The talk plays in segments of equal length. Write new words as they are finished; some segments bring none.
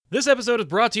This episode is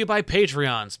brought to you by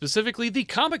Patreon, specifically the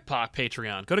Comic Pop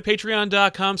Patreon. Go to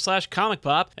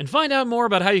patreon.com/comicpop and find out more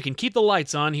about how you can keep the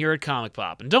lights on here at Comic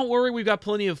Pop. And don't worry, we've got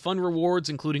plenty of fun rewards,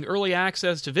 including early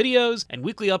access to videos and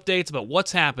weekly updates about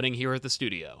what's happening here at the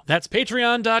studio. That's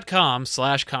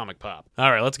patreon.com/comicpop.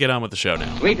 All right, let's get on with the show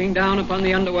now. Sweeping down upon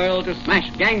the underworld to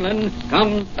smash gangland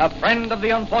comes the friend of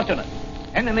the unfortunate,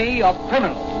 enemy of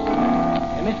criminals.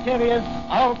 A mysterious,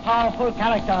 all-powerful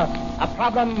character, a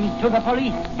problem to the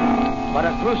police, but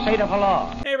a crusader for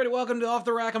law. Hey everybody, welcome to Off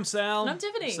the Rack. I'm Sal. And I'm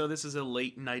Tiffany. So this is a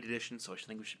late night edition, so I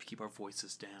think we should keep our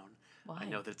voices down. Why? I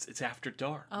know that it's after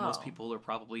dark. Oh. Most people are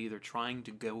probably either trying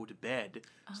to go to bed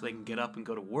so they can get up and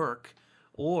go to work,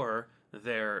 or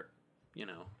they're,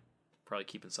 probably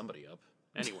keeping somebody up.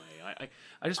 Anyway,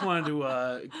 I just wanted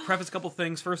to preface a couple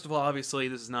things. First of all, obviously,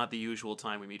 this is not the usual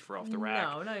time we meet for Off the Rack.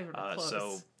 No, not even close.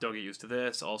 So don't get used to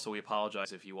this. Also, we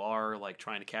apologize if you are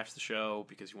trying to catch the show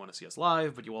because you want to see us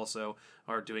live, but you also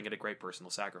are doing it at great personal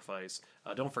sacrifice.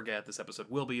 Don't forget, this episode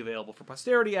will be available for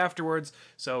posterity afterwards,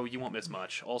 so you won't miss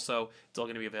much. Also, it's all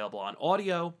going to be available on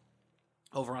audio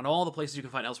over on all the places you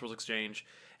can find Elseworlds Exchange.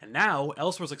 And now,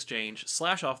 Elseworlds Exchange /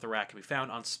 Off the Rack can be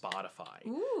found on Spotify.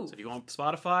 Ooh. So if you go on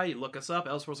Spotify, you look us up,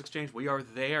 Elseworlds Exchange, we are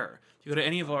there. If you go to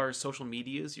any of our social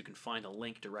medias, you can find a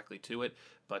link directly to it.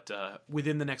 But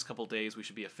within the next couple days, we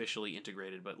should be officially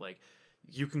integrated. But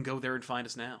you can go there and find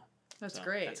us now. That's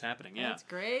great. That's happening, yeah. That's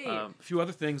great. A few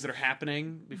other things that are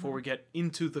happening before we get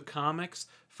into the comics.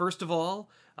 First of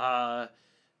all, the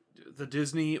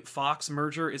Disney-Fox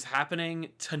merger is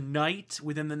happening tonight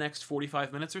within the next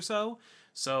 45 minutes or so.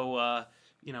 So,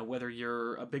 whether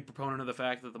you're a big proponent of the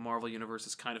fact that the Marvel Universe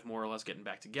is kind of more or less getting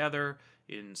back together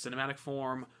in cinematic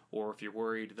form, or if you're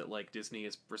worried that, Disney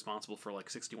is responsible for,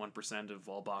 61% of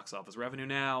all box office revenue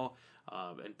now,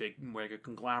 and big mega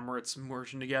conglomerates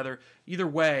merging together, either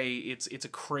way, it's a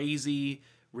crazy,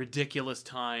 ridiculous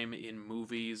time in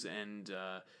movies, and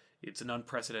it's an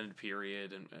unprecedented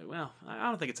period, and, I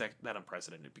don't think it's that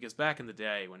unprecedented, because back in the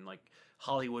day when,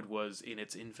 Hollywood was in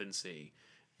its infancy,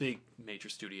 big major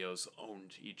studios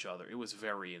owned each other. It was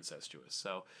very incestuous.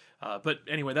 So, but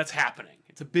anyway, that's happening.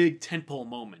 It's a big tentpole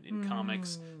moment in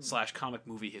comics / comic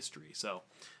movie history. So,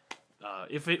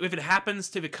 if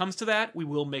it comes to that, we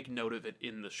will make note of it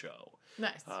in the show.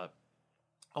 Nice.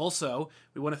 Also,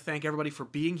 we want to thank everybody for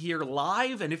being here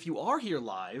live, and if you are here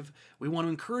live, we want to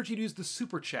encourage you to use the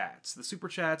Super Chats. The Super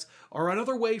Chats are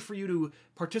another way for you to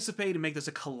participate and make this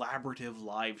a collaborative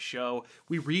live show.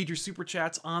 We read your Super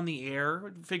Chats on the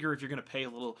air. Figure if you're going to pay a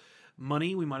little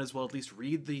money, we might as well at least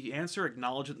read the answer,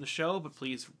 acknowledge it in the show, but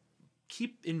please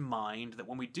keep in mind that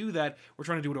when we do that, we're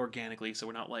trying to do it organically, so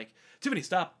we're not like, Tiffany,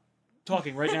 stop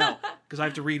talking right now because I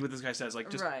have to read what this guy says.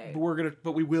 Right.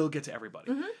 But we will get to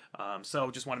everybody. So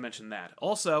just want to mention that.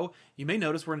 Also, you may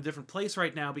notice we're in a different place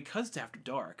right now because it's after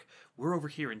dark. We're over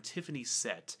here in Tiffany's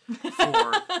set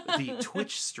for the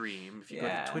Twitch stream. If you go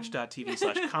to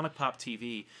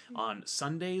twitch.tv/comicpoptv on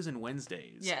Sundays and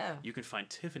Wednesdays, you can find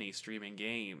Tiffany streaming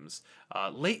games.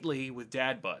 Lately with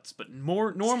dad butts, but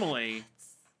more normally.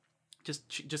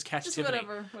 Just catch Tiffany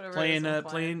whatever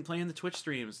playing the Twitch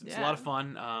streams. It's a lot of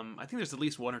fun. I think there's at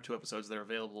least 1 or 2 episodes that are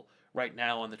available right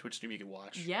now on the Twitch stream you can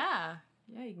watch. Yeah,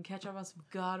 you can catch up on some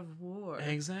God of War.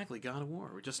 Exactly, God of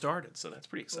War. We just started, so that's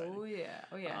pretty exciting. Oh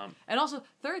yeah. And also,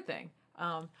 third thing,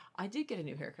 I did get a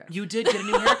new haircut. You did get a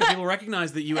new haircut. People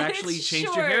recognize that you actually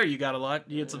changed your hair. You got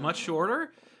it's much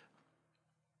shorter.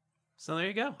 So there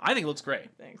you go. I think it looks great.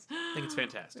 Thanks. I think it's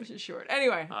fantastic. Which is short.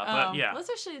 Anyway, but yeah.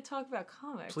 Let's actually talk about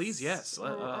comics. Please, yes.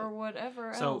 Or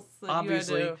whatever so else that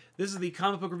obviously, you had to... this is the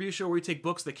comic book review show where we take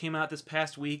books that came out this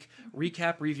past week,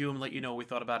 recap, review them, let you know what we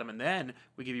thought about them, and then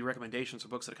we give you recommendations for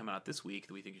books that come out this week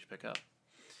that we think you should pick up.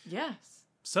 Yes.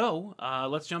 So,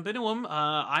 let's jump into them.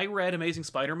 I read Amazing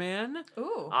Spider-Man.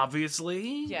 Ooh.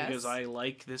 Obviously. Yes. Because I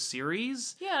like this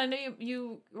series. Yeah, I know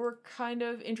you were kind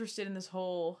of interested in this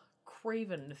whole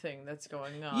Craven thing that's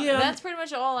going on. Yeah. And that's pretty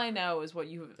much all I know is what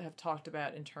you have talked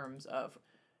about in terms of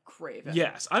Craven.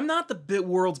 Yes. I'm not the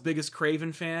world's biggest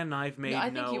Craven fan. I think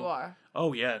you are.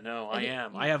 Oh, yeah. No, I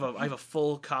am. I have a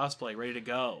full cosplay ready to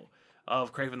go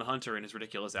of Craven the Hunter in his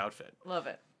ridiculous outfit. Love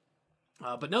it.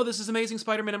 But no, this is Amazing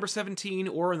Spider-Man number 17,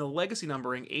 or in the legacy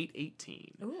numbering,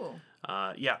 818. Ooh.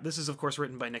 This is, of course,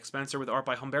 written by Nick Spencer with art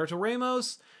by Humberto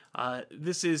Ramos.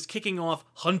 This is kicking off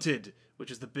Hunted, which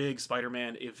is the big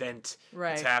Spider-Man event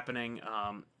that's happening.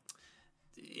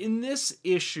 In this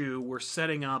issue, we're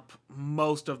setting up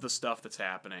most of the stuff that's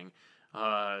happening.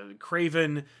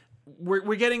 Craven,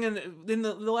 we're getting in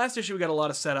the last issue, we got a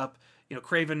lot of setup.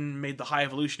 Craven made the High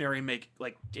Evolutionary make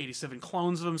 87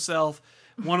 clones of himself.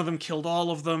 one of them killed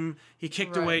all of them. He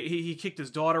kicked Right. away. He kicked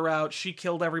his daughter out. She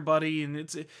killed everybody, and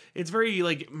it's very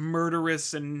like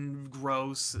murderous and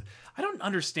gross. I don't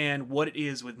understand what it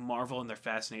is with Marvel and their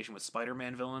fascination with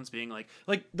Spider-Man villains being like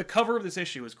the cover of this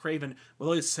issue is Kraven with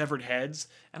all his severed heads,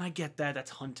 and I get that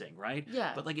that's hunting, right?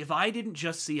 Yeah. But like if I didn't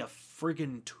just see a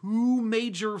friggin' 2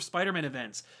 major Spider-Man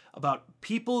events about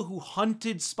people who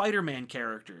hunted Spider-Man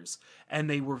characters and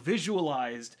they were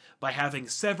visualized by having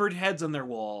severed heads on their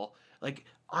wall, like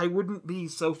I wouldn't be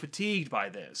so fatigued by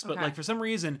this. But Okay. like for some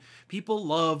reason people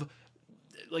love,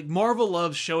 like Marvel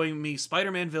loves showing me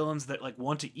Spider-Man villains that like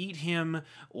want to eat him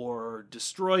or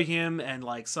destroy him and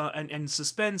like and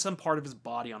suspend some part of his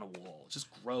body on a wall. It's just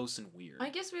gross and weird. I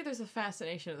guess maybe there's a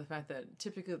fascination of the fact that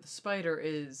typically the spider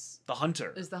is The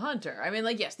hunter. the hunter. I mean,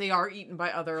 like, yes, they are eaten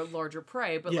by other larger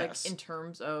prey, but Yes. like in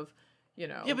terms of, you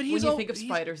know, Yeah, but when he's you all- think of he's-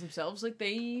 spiders themselves, like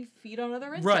they feed on other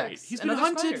insects. Right. He's and been other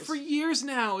hunted spiders. for years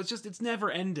now. It's never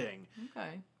ending.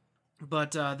 Okay.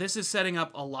 But this is setting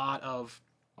up a lot of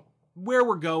where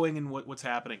we're going and what's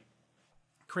happening.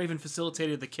 Kraven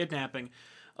facilitated the kidnapping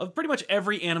of pretty much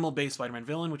every animal-based Spider-Man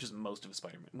villain, which is most of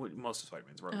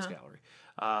Spider-Man's Rogues Gallery.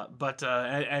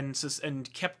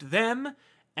 And kept them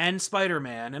and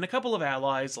Spider-Man and a couple of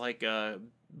allies like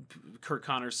Kurt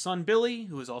Connor's son Billy,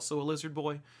 who is also a lizard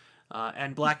boy,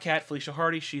 and Black Cat Felicia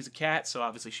Hardy. She's a cat, so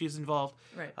obviously she's involved.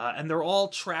 Right. And they're all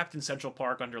trapped in Central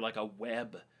Park under like an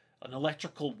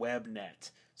electrical web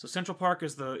net. So Central Park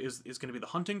is going to be the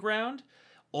hunting ground.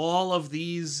 All of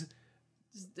these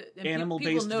And animal-based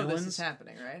people know villains. this is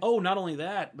happening, right? Oh, not only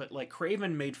that, but like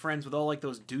Kraven made friends with all like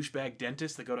those douchebag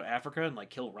dentists that go to Africa and like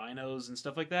kill rhinos and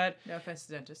stuff like that. No offense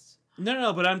to dentists.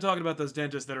 No, but I'm talking about those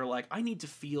dentists that are like, I need to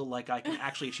feel like I can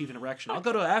actually achieve an erection. I'll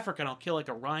go to Africa and I'll kill like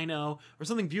a rhino or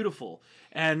something beautiful.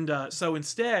 And so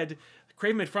instead,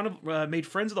 Kraven made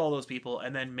friends with all those people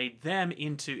and then made them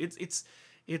into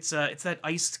it's that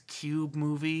Ice Cube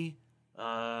movie.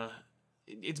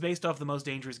 It's based off The Most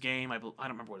Dangerous Game. I don't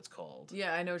remember what it's called.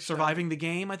 Yeah, I know. Surviving the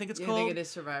Game, I think it's called. I think it is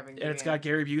Surviving the And it's Game. got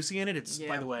Gary Busey in it. It's, by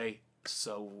Yeah. the way,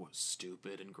 so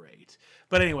stupid and great.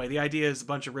 But anyway, the idea is a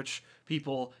bunch of rich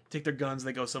people take their guns,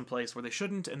 they go someplace where they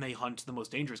shouldn't, and they hunt the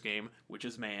most dangerous game, which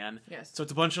is man. Yes. So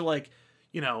it's a bunch of, like,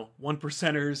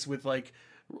 1%ers with, like,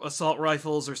 assault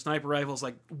rifles or sniper rifles,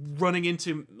 like, running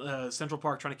into Central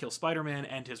Park trying to kill Spider-Man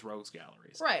and his rogues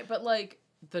galleries. Right, but like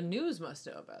the news must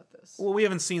know about this. Well, we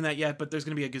haven't seen that yet, but there's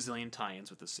going to be a gazillion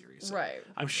tie-ins with this series. So Right.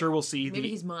 I'm sure we'll see Maybe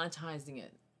he's monetizing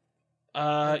it.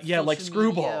 yeah, like Social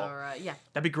Screwball. media or, yeah.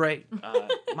 That'd be great.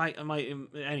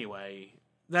 Anyway,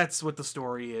 that's what the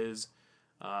story is.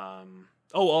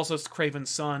 Also, it's Kraven's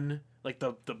son, like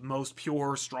the most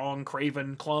pure, strong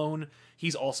Kraven clone.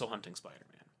 He's also hunting Spider-Man.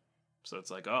 So it's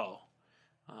like,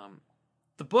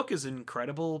 the book is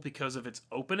incredible because of its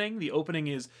opening. The opening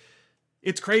is,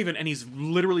 it's Kraven, and he's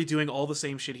literally doing all the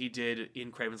same shit he did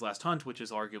in Kraven's Last Hunt, which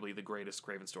is arguably the greatest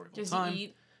Kraven story of all Does time. he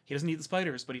eat? He doesn't eat the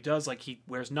spiders, but he does, like, he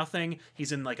wears nothing.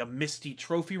 He's in, like, a misty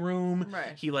trophy room.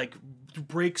 Right. He, like,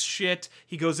 breaks shit.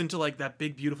 He goes into, like, that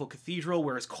big, beautiful cathedral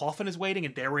where his coffin is waiting,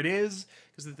 and there it is.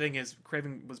 Because the thing is,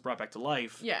 Kraven was brought back to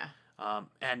life. Yeah.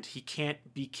 And he can't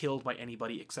be killed by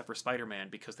anybody except for Spider-Man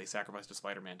because they sacrificed a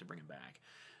Spider-Man to bring him back.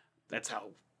 That's how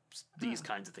these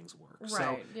kinds of things work. So,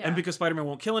 Right, yeah. and because Spider-Man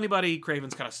won't kill anybody,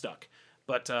 Kraven's kind of stuck.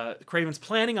 But Kraven's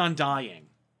planning on dying.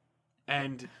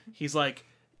 And he's like,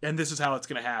 and this is how it's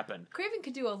going to happen. Kraven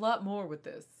could do a lot more with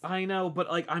this. I know, but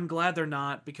like I'm glad they're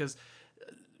not, because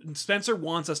Spencer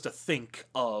wants us to think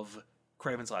of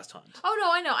Kraven's Last Hunt. Oh no,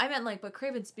 I know. I meant like, but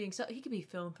Kraven's being so he could be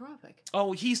philanthropic.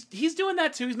 Oh, he's doing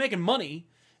that too. He's making money,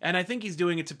 and I think he's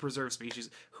doing it to preserve species.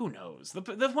 Who knows? The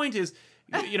point is,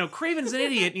 Kraven's an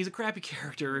idiot and he's a crappy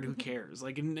character, and who cares?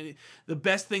 Like, and the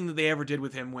best thing that they ever did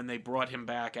with him when they brought him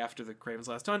back after the Kraven's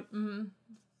Last Hunt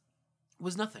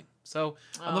was nothing. So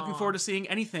I'm looking forward to seeing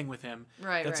anything with him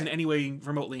that's in any way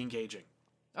remotely engaging.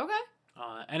 Okay.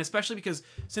 And especially because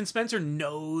since Spencer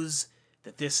knows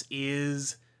that this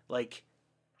is like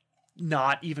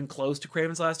not even close to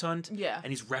Kraven's Last Hunt, Yeah.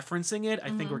 and he's referencing it, I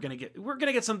think we're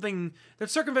gonna get something that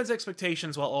circumvents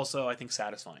expectations while also I think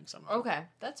satisfying somehow. Okay,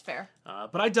 that's fair.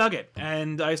 But I dug it,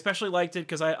 and I especially liked it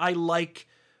because I like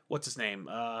what's his name.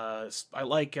 I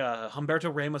like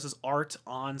Humberto Ramos's art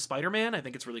on Spider-Man. I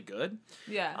think it's really good.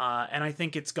 Yeah. And I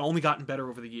think it's only gotten better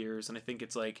over the years, and I think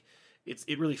it's like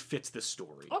it really fits this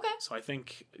story. Okay. So I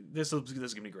think this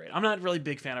is gonna be great. I'm not really a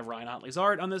big fan of Ryan Otley's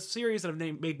art on this series, and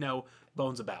I've made no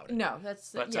bones about it. No,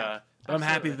 that's But yeah. but I'm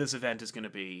happy absolutely. that this event is gonna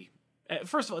be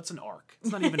First of all, it's an arc.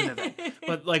 It's not even an event.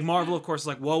 But like Marvel, of course, is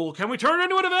like, well, can we turn it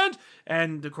into an event?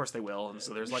 And of course they will. And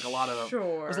so there's like a lot of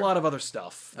there's a lot of other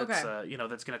stuff that's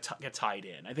that's gonna get tied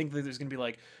in. I think that there's gonna be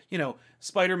like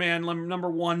Spider-Man number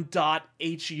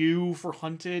 1.HU for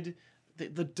Hunted.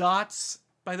 The dots,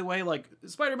 by the way, like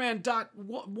Spider-Man dot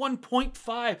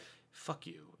 1.5. Fuck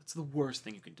you. It's the worst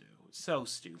thing you can do. It's so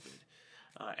stupid.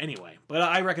 Anyway, but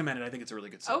I recommend it. I think it's a really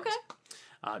good series.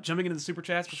 Okay. Jumping into the super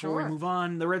chats before we Sure. move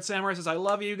on. The Red Samurai says, I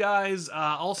love you guys.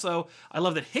 Also, I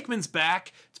love that Hickman's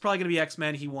back. It's probably going to be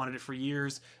X-Men. He wanted it for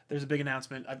years. There's a big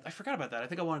announcement. I forgot about that. I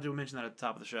think I wanted to mention that at the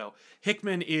top of the show.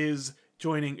 Hickman is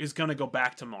going to go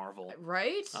back to Marvel.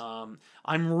 Right?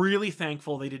 I'm really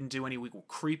thankful they didn't do any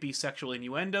creepy sexual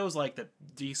innuendos like that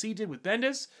DC did with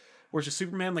Bendis, where it's just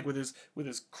Superman like with his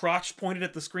crotch pointed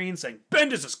at the screen saying,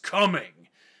 Bendis is coming.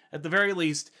 At the very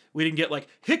least, we didn't get like,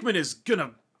 Hickman is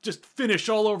gonna just finish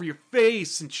all over your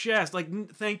face and chest. Like,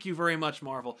 thank you very much,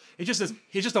 Marvel. It just says,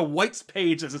 it's just a white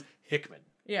page that says Hickman.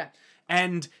 Yeah.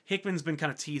 And Hickman's been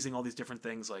kind of teasing all these different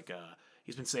things. Like,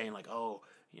 he's been saying like, oh,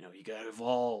 you gotta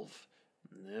evolve.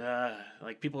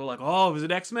 Like, people are like, oh, is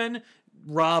it X-Men?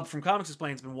 Rob from Comics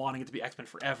Explain's been wanting it to be X-Men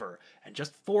forever. And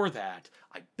just for that,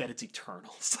 I bet it's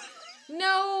Eternals.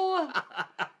 No!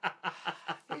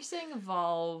 You're saying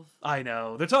evolve. I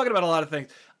know. They're talking about a lot of things.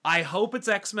 I hope it's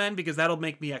X-Men because that'll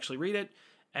make me actually read it.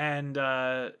 And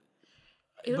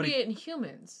It'll be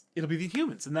Inhumans. It'll be the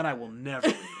Humans, and then I will never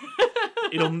read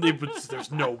it.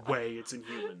 There's no way it's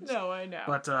Inhumans. No, I know.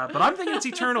 But I'm thinking it's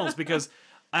Eternals because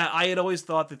I had always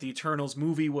thought that the Eternals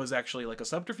movie was actually like a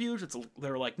subterfuge. They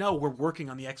were like, no, we're working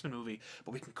on the X-Men movie,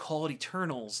 but we can call it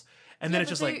Eternals. And then it's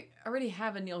just they already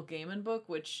have a Neil Gaiman book,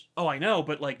 which I know,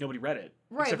 but like nobody read it,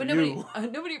 right? But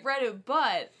nobody read it.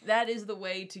 But that is the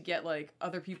way to get like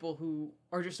other people who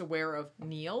are just aware of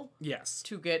Neil, yes,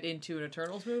 to get into an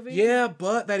Eternals movie. Yeah,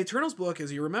 but that Eternals book,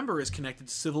 as you remember, is connected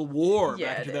to Civil War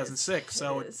back in 2006.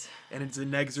 And it's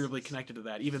inexorably connected to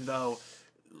that. Even though,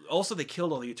 also they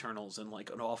killed all the Eternals in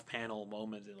like an off-panel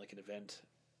moment in like an event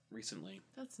recently.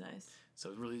 That's nice.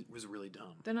 So it was really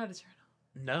dumb. They're not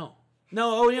eternal.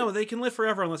 No, they can live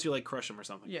forever unless you like crush them or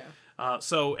something. Yeah.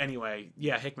 So anyway,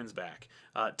 yeah, Hickman's back.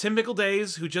 Tim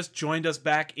Mickledays, who just joined us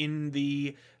back in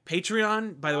the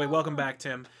Patreon. By the way, welcome back,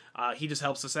 Tim. He just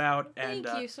helps us out. Thank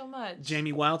you so much.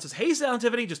 Jamie Wild says, hey, Sound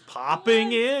Tiffany, just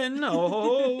popping in.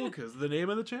 Oh, because the name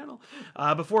of the channel.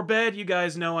 Before bed, you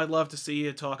guys know I'd love to see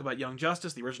you talk about Young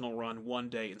Justice, the original run, one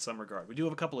day in some regard. We do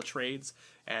have a couple of trades,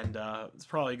 and it's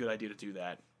probably a good idea to do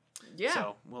that. Yeah.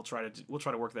 So we'll try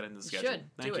to work that into the schedule.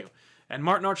 Thank you. It. And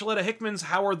Martin Archuleta Hickman's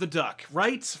Howard the Duck,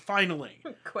 right? Finally.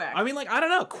 Quack. I mean, like, I don't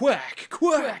know. Quack.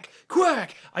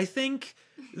 I think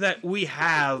that we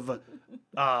have,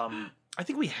 some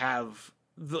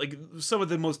of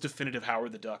the most definitive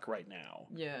Howard the Duck right now.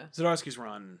 Yeah. Zdarsky's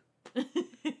Run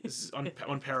is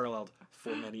unparalleled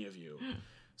for many of you.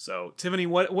 So, Tiffany,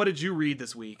 what did you read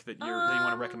this week that you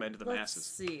want to recommend to the masses? Let's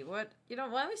see. Why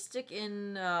don't we stick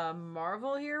in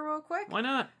Marvel here real quick? Why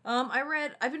not?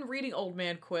 I've been reading Old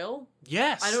Man Quill.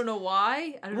 Yes. I don't know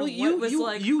why. I don't know what you, was you,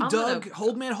 like. you dug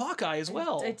Old Man Hawkeye as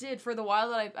well. I did. For the while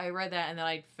that I read that, and then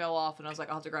I fell off, and I was like,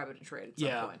 I'll have to grab it and trade at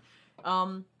some point.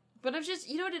 But I've just,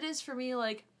 you know what it is for me?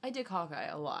 Like, I dig Hawkeye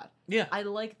a lot. Yeah. I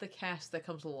like the cast that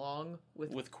comes along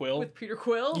with Quill. With Peter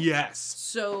Quill. Yes.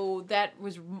 So that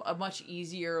was a much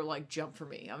easier, like, jump for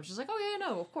me. I was just like, oh, yeah,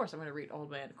 no, of course I'm going to read Old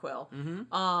Man Quill.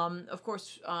 Mm-hmm. Of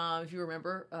course, if you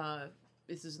remember,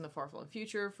 this is in the far-flung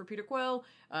future for Peter Quill.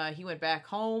 He went back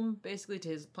home, basically, to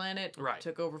his planet. Right.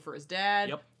 Took over for his dad.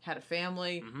 Yep. Had a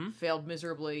family. Mm-hmm. Failed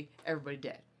miserably. Everybody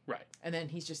dead. Right. And then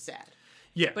he's just sad.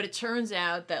 Yeah. But it turns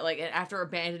out that, like, after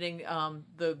abandoning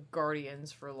the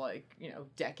Guardians for, like,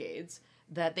 decades,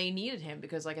 that they needed him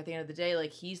because, like, at the end of the day,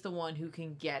 like, he's the one who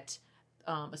can get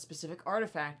a specific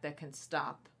artifact that can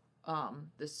stop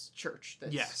this church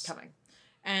that's coming.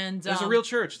 And there's a real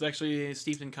church. It's actually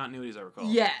steeped in continuity, as I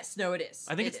recall. Yes. No, it is.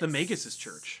 I think it's the Magus'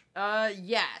 church.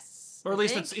 Yes. Or at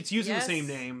least it's using the same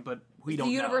name, but we don't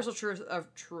know. The Universal Truth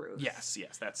of Truth. Yes,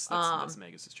 that's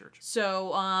Magus' church.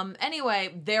 So,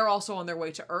 anyway, they're also on their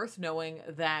way to Earth, knowing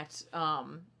that,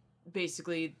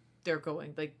 basically, they're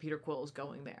going, like, Peter Quill is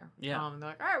going there. Yeah. They're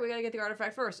like, all right, we gotta get the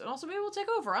artifact first. And also, maybe we'll take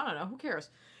over. I don't know. Who cares?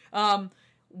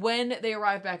 When they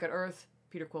arrive back at Earth,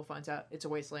 Peter Quill finds out it's a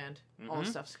wasteland. Mm-hmm. All the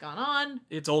stuff's gone on.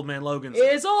 It's Old Man Logan.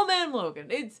 It's Old Man Logan.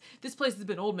 This place has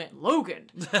been Old Man Logan.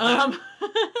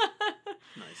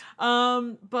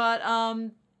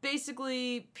 Nice.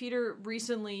 Basically, Peter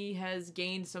recently has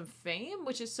gained some fame,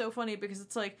 which is so funny because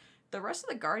it's like the rest of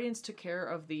the Guardians took care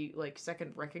of the like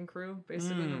second Wrecking Crew.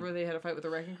 Basically, remember they had a fight with the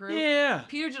Wrecking Crew. Yeah.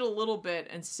 Peter did a little bit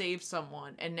and saved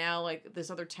someone, and now like this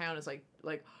other town is like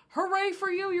hooray for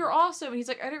you, you're awesome. And he's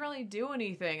like, I didn't really do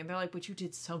anything, and they're like, but you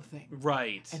did something.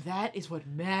 Right. And that is what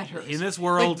matters In this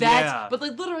world, that's, yeah. But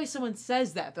like literally, someone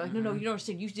says that they're like, no, you don't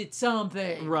understand. You did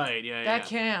something. Right. Yeah. That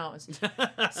counts.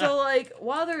 So like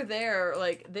while they're there,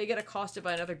 like they get accosted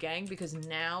by another gang because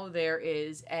now there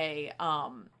is a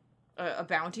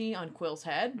bounty on Quill's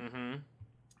head,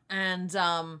 and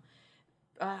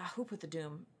who put the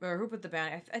doom or who put the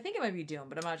bounty? I think it might be Doom,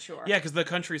 but I'm not sure. Yeah, because the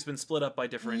country's been split up by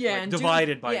different, and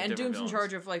divided by and different Doom's villains. in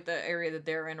charge of like the area that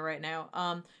they're in right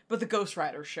now. But the Ghost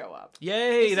Riders show up.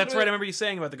 Yay! It's That's right. I literally- remember you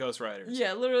saying about the Ghost Riders.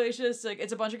 Yeah, literally, it's just like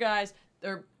it's a bunch of guys.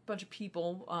 They're a bunch of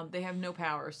people. They have no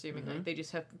power, seemingly. They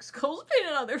just have skulls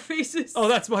painted on their faces. Oh,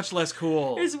 that's much less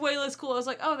cool. It's way less cool. I was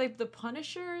like, oh, the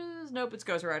Punishers? Nope, it's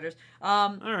Ghost Riders.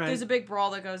 All right. There's a big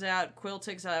brawl that goes out. Quill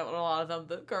takes out a lot of them.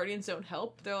 The Guardians don't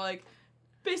help. They're like,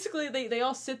 basically, they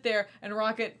all sit there, and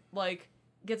Rocket, like,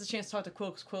 gets a chance to talk to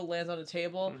Quill because Quill lands on a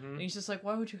table, and he's just like,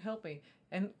 why would you help me?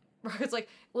 And Rocket's like,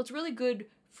 well, it's really good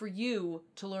for you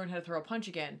to learn how to throw a punch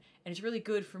again, and it's really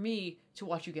good for me to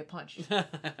watch you get punched.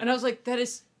 And I was like, that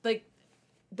is, like,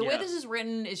 the way Yeah. this is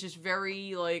written is just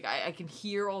very, like, I can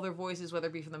hear all their voices, whether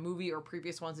it be from the movie or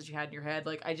previous ones that you had in your head.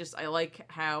 Like, I like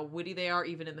how witty they are,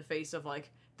 even in the face of, like,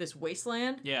 this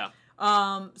wasteland. Yeah.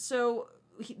 So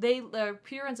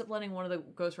Peter ends up letting one of the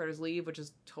Ghost Riders leave, which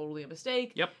is totally a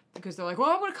mistake. Yep. Because they're like, well,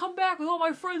 I'm going to come back with all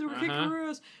my friends. We're going to kick your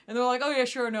ass. And they're like, oh, yeah,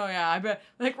 sure. No, yeah, I bet.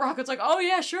 Like, Rocket's like, oh,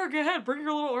 yeah, sure. Go ahead. Bring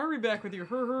your little army back with you.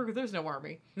 Because there's no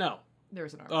army. No.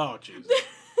 There's an army. Oh, Jesus.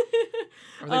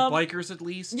 Are they bikers at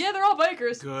least? Yeah, they're all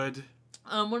bikers. Good.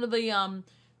 One of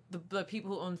the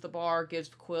people who owns the bar gives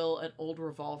Quill an old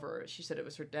revolver. She said it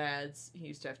was her dad's. He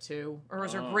used to have two. Or it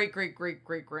was her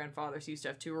great-great-great-great-grandfather's. He used to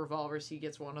have two revolvers. He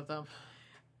gets one of them.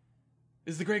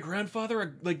 Is the great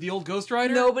grandfather like the old Ghost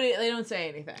Rider? Nobody, they don't say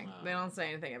anything. They don't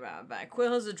say anything about that.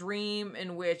 Quill has a dream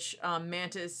in which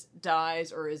Mantis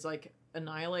dies or is like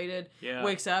annihilated. Yeah.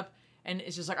 Wakes up and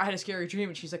it's just like, I had a scary dream.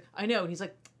 And she's like, I know. And he's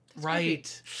like,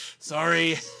 Right.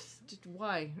 Sorry.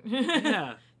 why?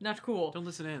 Yeah. Not cool. Don't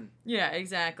listen in. Yeah,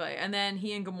 exactly. And then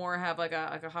he and Gamora have like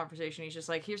a conversation. He's just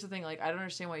like, here's the thing, like, I don't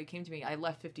understand why you came to me. I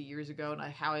left 50 years ago and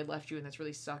how I left you, and that's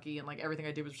really sucky, and like everything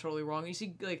I did was totally wrong. And you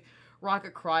see like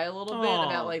Rocket cry a little bit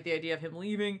about like the idea of him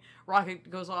leaving. Rocket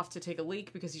goes off to take a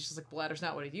leak because he's just like, bladder's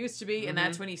not what it used to be, and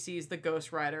that's when he sees the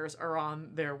Ghost Riders are on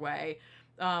their way.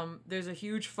 There's a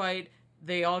huge fight.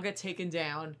 They all get taken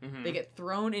down. They get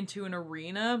thrown into an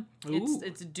arena.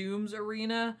 It's Doom's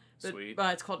arena. Sweet.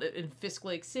 It's called in Fisk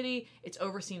Lake City. It's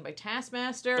overseen by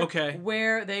Taskmaster. Okay.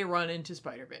 Where they run into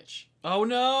Spider Bitch. Oh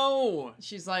no!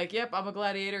 She's like, yep, I'm a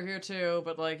gladiator here too,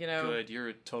 but like, you know. Good, you're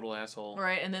a total asshole.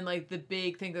 Right, and then like the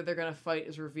big thing that they're gonna fight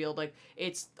is revealed. Like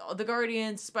it's the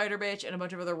Guardians, Spider Bitch, and a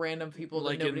bunch of other random people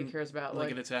that nobody cares about. Like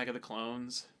an Attack of the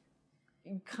Clones.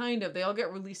 Kind of. They all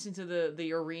get released into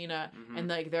the arena, and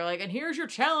like they're like, and here's your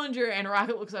challenger. And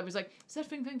Rocket looks up, he's like, is that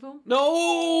Fing Fang Foom?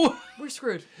 No! We're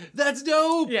screwed. That's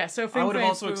dope! Yeah, so Fing I would have Fang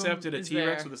also Foom accepted a is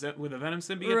T-Rex there. with a Venom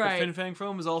symbiote, Right. but Fin Fang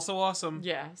Foom is also awesome.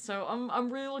 Yeah, so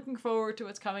I'm really looking forward to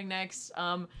what's coming next.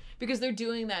 Because they're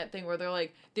doing that thing where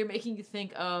they're making you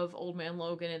think of Old Man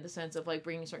Logan in the sense of like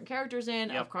bringing certain characters in,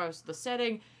 Yep. of course the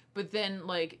setting, but then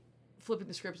like flipping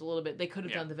the scripts a little bit. They could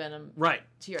have done the Venom Right.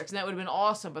 T-Rex, and that would have been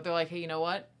awesome. But they're like, hey, you know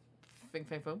what? Fing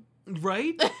Fang Foom.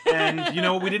 Right? And you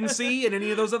know what we didn't see in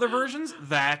any of those other versions?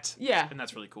 That. Yeah. And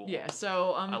that's really cool. Yeah,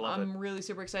 so I love I'm really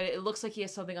super excited. It looks like he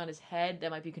has something on his head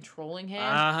that might be controlling him.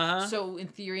 Uh-huh. So in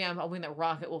theory, I'm hoping that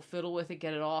Rocket will fiddle with it,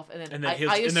 get it off, and then, And then I and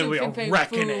then assume we Fin are Fang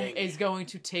reckoning. Foom is going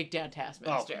to take down Oh,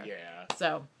 Taskmaster. yeah.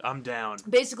 So I'm down.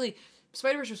 basically,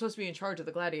 Spider-Verse was supposed to be in charge of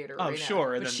the Gladiator Oh, right now, sure,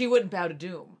 but and then- she wouldn't bow to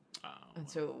Doom, Oh, and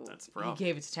so that's he rough.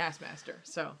 gave it to Taskmaster.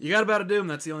 So You got about to Doom.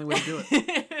 That's the only way to do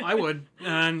it. I would.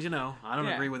 And, you know, I don't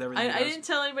Yeah. agree with everything he I does. didn't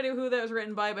tell anybody who that was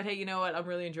written by, but hey, you know what? I'm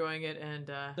really enjoying it, and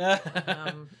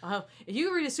if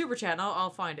you read a super chat, I'll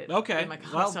find it. Okay, in my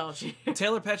well, comicsology.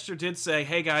 Taylor Petcher did say,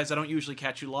 hey guys, I don't usually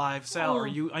catch you live. Sal,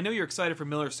 Oh. I know you're excited for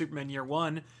Miller's Superman Year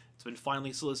 1. It's been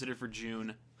finally solicited for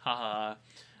June. Haha.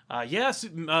 Yes,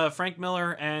 Frank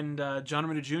Miller and John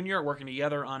Romita Jr. are working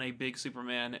together on a big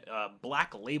Superman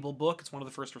Black Label book. It's one of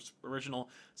the first original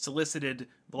solicited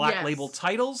Black Yes. Label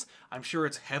titles. I'm sure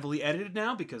it's heavily edited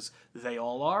now because they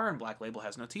all are, and Black Label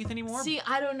has no teeth anymore. See,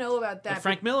 I don't know about that. But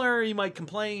Frank Miller, he might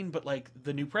complain, but like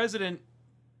the new president,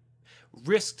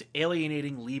 risked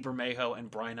alienating Lee Bermejo and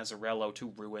Brian Azzarello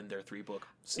to ruin their 3-book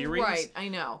series. Right, I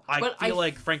know. I but feel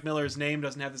like Frank Miller's name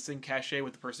doesn't have the same cachet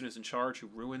with the person who's in charge who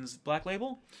ruins Black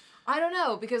Label. I don't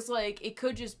know, because, like, it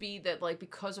could just be that, like,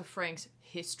 because of Frank's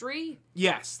history...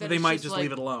 Yes, that they it's might just, just like,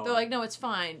 leave it alone. They're like, no, it's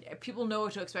fine. People know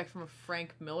what to expect from a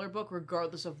Frank Miller book,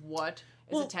 regardless of what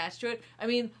is attached to it. I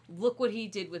mean, look what he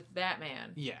did with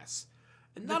Batman. Yes.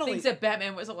 And The things that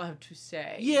Batman was allowed to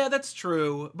say. Yeah, that's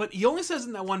true. But he only says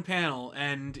in that one panel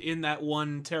and in that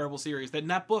one terrible series that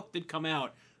that book did come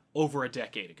out over a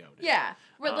decade ago now. Yeah.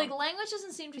 But, like, language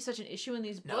doesn't seem to be such an issue in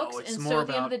these books. it's and more so at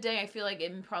the end of about- the day, I feel like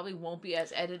it probably won't be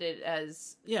as edited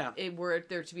as Yeah. it were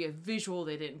there to be a visual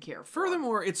they didn't care for.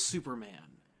 Furthermore, it's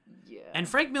Superman. Yeah. And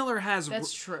Frank Miller has...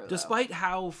 That's true, though. Despite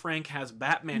how Frank has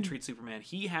Batman treat Superman,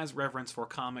 he has reverence for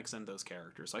comics and those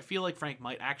characters. So I feel like Frank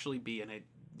might actually be, and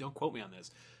don't quote me on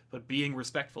this, but being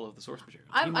respectful of the source material.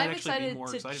 He I'm might actually be excited more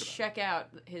to excited about it. check out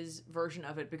his version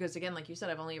of it because, again, like you said,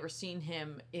 I've only ever seen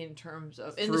him in terms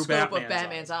of in Through the scope Batman's of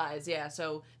Batman's eyes. Yeah,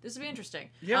 so this will be interesting.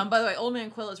 Yeah. By the way, Old Man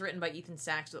Quill is written by Ethan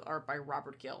Sachs with art by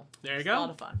Robert Gill. There you It's go. A lot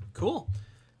of fun. Cool.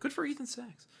 Good for Ethan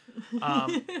Sachs.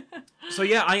 So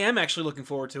yeah, I am actually looking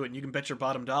forward to it, and you can bet your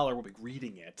bottom dollar we'll be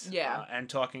reading it. Yeah. And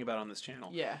talking about it on this channel.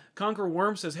 Yeah. Conqueror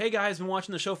Worm says, "Hey guys, been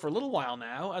watching the show for a little while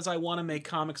now, as I want to make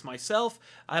comics myself.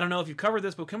 I don't know if you've covered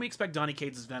this, but can we expect Donny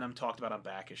Cates' Venom talked about on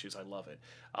back issues? I love it.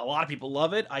 A lot of people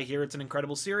love it. I hear it's an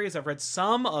incredible series. I've read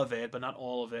some of it, but not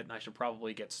all of it, and I should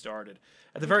probably get started.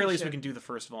 At the very least, we can do the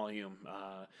first volume.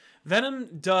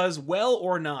 Venom does well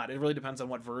or not. It really depends on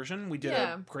what version. We did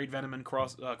a great Venom and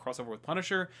crossover with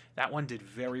Punisher. That one did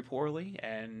very poorly,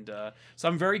 and so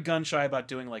I'm very gun shy about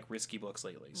doing like risky books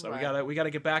lately. So Right. we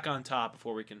gotta get back on top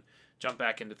before we can jump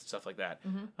back into stuff like that.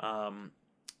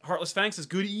 Heartless Fang says,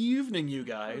 "Good evening, you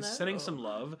guys. Hello. Sending some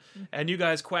love. And you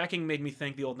guys quacking made me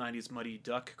think the old 90s Muddy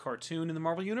Duck cartoon in the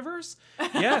Marvel Universe.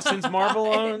 Yeah, since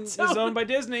Marvel is owned by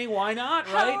Disney, why not,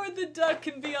 right? Howard the Duck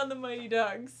can be on the Mighty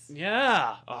Ducks.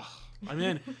 Yeah. Oh, I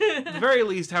mean, at the very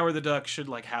least, Howard the Duck should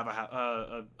like have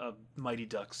a Mighty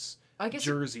Ducks I guess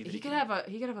jersey. that he could have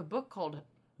a book called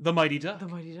The Mighty Duck. The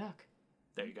Mighty Duck.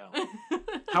 There you go.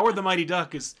 Howard the Mighty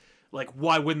Duck is like,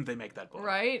 why wouldn't they make that book?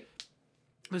 Right?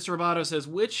 Mr. Roboto says,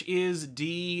 which is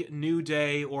D, New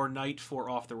Day, or Night for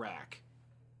Off the Rack?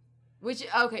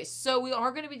 Okay, so we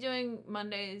are going to be doing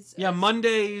Mondays. Yeah,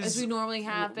 Mondays. As we normally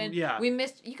have been. Yeah. We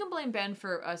missed. You can blame Ben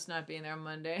for us not being there on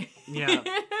Monday. Yeah.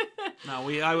 No,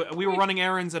 we were running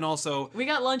errands, and also we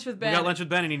got lunch with Ben. we got lunch with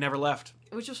Ben, and he never left.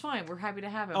 Which was fine. We're happy to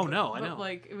have him. Oh, no, I but, know.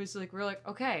 Like it was like we're like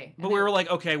okay. But we were like,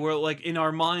 okay, we're like in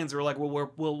our minds, we're like,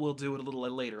 well, we'll do it a little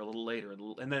later,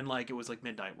 and then like it was like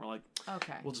midnight. We're like,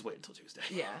 okay. we'll just wait until Tuesday.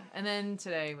 Yeah, and then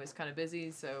today was kind of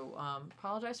busy, so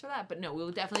apologize for that. But no,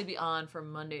 we'll definitely be on for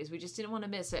Mondays. We just didn't want to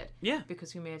miss it. Yeah.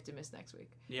 Because we may have to miss next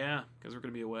week. Yeah, because we're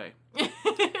gonna be away.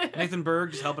 Nathan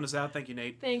Berg just helping us out. Thank you,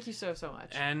 Nate. Thank you so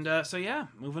much. And so yeah,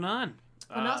 moving on.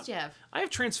 What else do you have? I have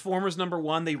Transformers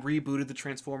 #1. They rebooted the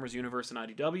Transformers universe in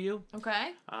IDW.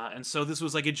 Okay. And so this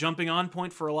was like a jumping on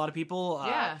point for a lot of people.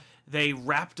 Yeah. They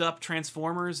wrapped up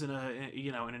Transformers in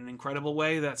an incredible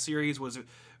way. That series was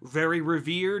very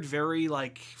revered, very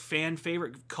like fan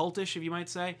favorite, cultish, if you might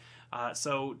say.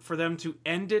 So for them to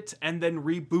end it and then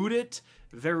reboot it,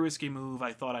 very risky move.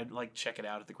 I thought I'd like check it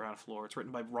out at the ground floor. It's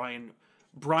written by Brian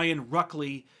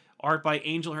Ruckley, art by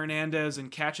Angel Hernandez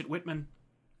and Catchett Whitman.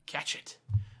 Catchett.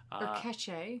 Or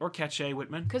cachet. Or Cachet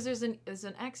Whitman. Because there's an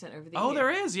accent over the Oh, E. there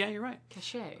is. Yeah, you're right.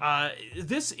 Cachet.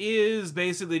 This is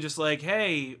basically just like,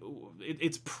 hey,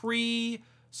 it's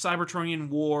pre-Cybertronian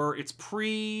War. It's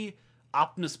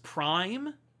pre-Optimus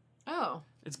Prime. Oh.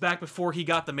 It's back before he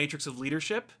got the Matrix of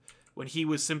Leadership, when he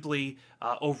was simply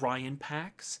Orion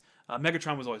Pax.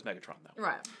 Megatron was always Megatron, though.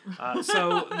 Right.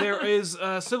 So there is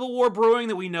Civil War brewing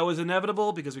that we know is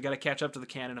inevitable because we got to catch up to the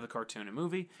canon of the cartoon and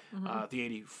movie, the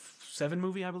 '87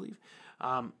 movie, I believe.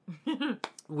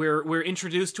 We're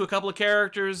introduced to a couple of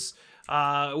characters.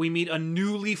 We meet a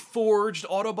newly forged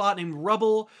Autobot named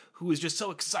Rubble, who is just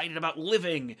so excited about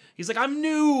living. He's like, I'm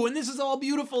new, and this is all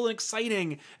beautiful and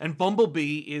exciting. And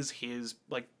Bumblebee is his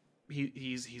like.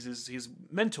 He's his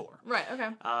mentor. Right, okay.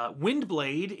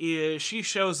 Windblade she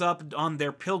shows up on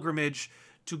their pilgrimage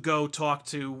to go talk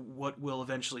to what will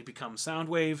eventually become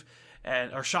Soundwave,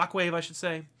 or Shockwave, I should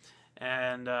say.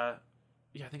 And yeah,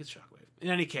 I think it's Shockwave. In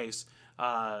any case,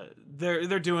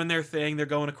 they're doing their thing. They're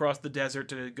going across the desert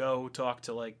to go talk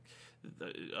to like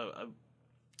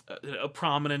a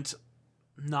prominent,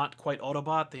 not quite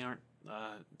Autobot. They aren't.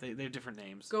 They have different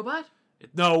names. GoBot?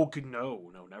 No,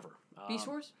 never. Beast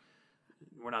Wars?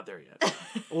 We're not there yet.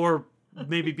 Or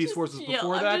maybe Beast Wars was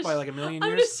before that by like a million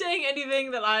years. I'm just saying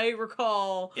anything that I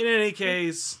recall. In any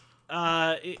case,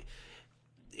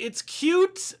 It's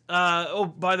cute. Oh,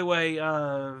 by the way,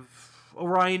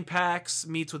 Orion Pax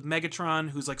meets with Megatron,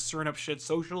 who's like stirring up shit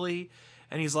socially,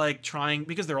 and he's like trying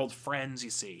because they're old friends. You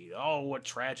see, oh, what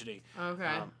tragedy.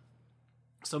 Okay.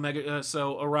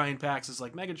 So Orion Pax is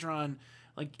like, Megatron,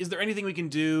 like, is there anything we can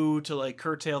do to like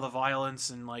curtail the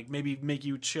violence and like maybe make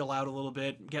you chill out a little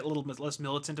bit, get a little bit less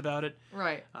militant about it?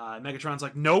 Right. Megatron's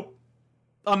like, nope,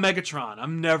 I'm Megatron.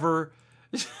 I'm never.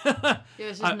 Yeah,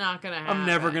 it's just not gonna happen. I'm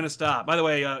never gonna stop. By the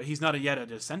way, he's not yet a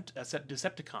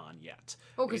Decepticon yet.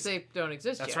 Oh, because they don't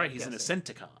exist That's yet. right. He's an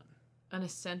Ascenticon. An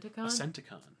Ascenticon?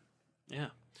 Ascenticon. Yeah.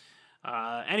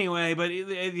 Anyway, but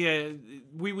yeah,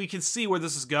 we can see where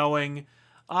this is going.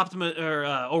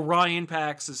 Orion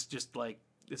Pax is just like,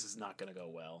 this is not going to go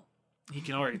well. He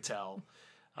can already tell.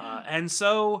 And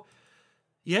so,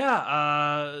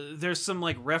 yeah, there's some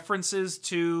like references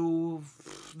to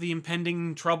the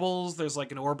impending troubles. There's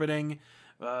like an orbiting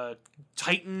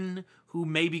Titan who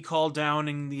may be called down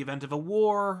in the event of a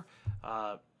war.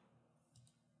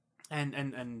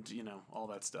 And you know, all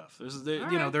that stuff.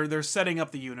 They're setting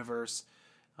up the universe.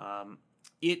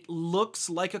 It looks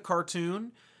like a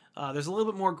cartoon. There's a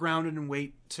little bit more grounded and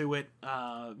weight to it.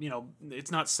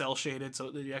 It's not cell shaded, so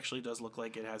it actually does look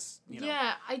like it has.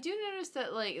 Yeah, I do notice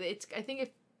that. Like, I think if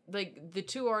like the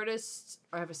two artists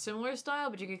have a similar style,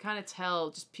 but you can kind of tell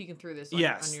just peeking through this.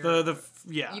 Yes, on your,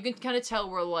 yeah. You can kind of tell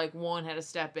where like one had to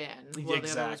step in while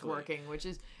the other was working, which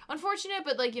is unfortunate.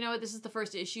 But like, you know, this is the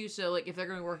first issue, so like if they're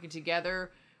going to be working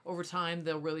together over time,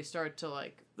 they'll really start to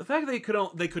like. The fact that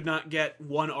they could not get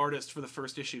one artist for the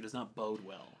first issue does not bode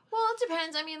well. Well, it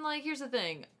depends. I mean, like, here's the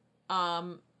thing.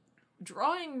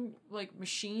 Drawing like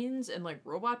machines and like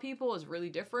robot people is really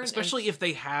different, especially if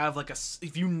they have like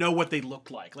if you know what they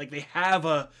look like they have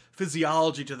a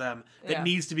physiology to them that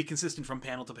needs to be consistent from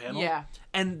panel to panel. Yeah,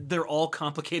 and they're all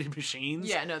complicated machines.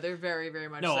 Yeah, no, they're very, very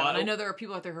much so. And I know there are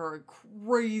people out there who are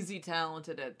crazy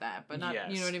talented at that, but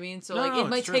not, you know what I mean? So it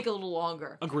might take a little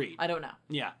longer. Agreed. I don't know.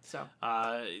 Yeah. So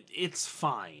it's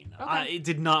fine. Okay. It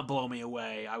did not blow me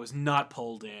away. I was not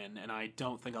pulled in, and I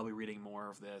don't think I'll be reading more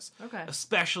of this. Okay.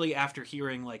 Especially after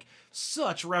hearing like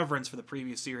such reverence for the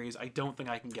previous series, I don't think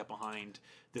I can get behind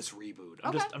this reboot.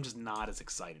 I'm just not as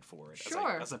excited for it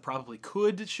as I probably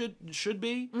should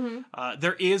be. Mm-hmm.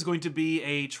 There is going to be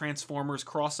a Transformers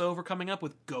crossover coming up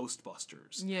with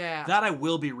Ghostbusters. Yeah. That I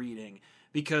will be reading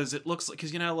because it looks like,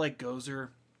 because you know, like Gozer,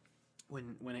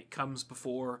 when it comes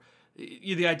before,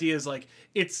 the idea is like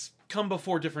it's come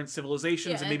before different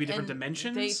civilizations and maybe different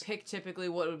dimensions. They pick typically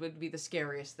what would be the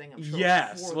scariest thing, I'm sure.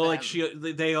 Yes. For well, them. like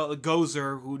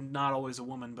Gozer, who not always a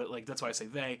woman, but like that's why I say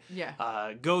they. Yeah.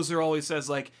 Gozer always says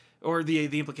like, or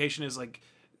the implication is like,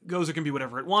 Gozer can be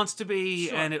whatever it wants to be,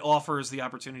 and it offers the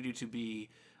opportunity to be,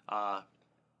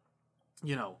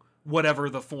 whatever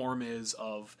the form is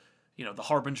of, the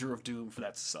harbinger of doom for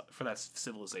that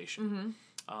civilization.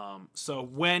 Mm-hmm. So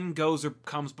when Gozer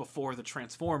comes before the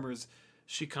Transformers,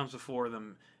 she comes before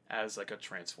them as like a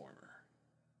Transformer.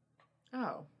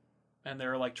 Oh. And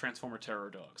they're like Transformer terror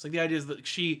dogs. Like the idea is that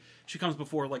she comes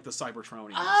before like the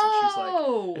Cybertronians.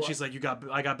 Oh. And she's like,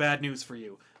 I got bad news for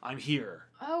you. I'm here.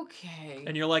 Okay.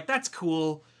 And you're like, that's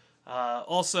cool.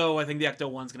 Also, I think the Ecto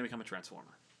one's gonna become a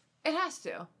Transformer. It has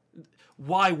to.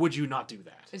 Why would you not do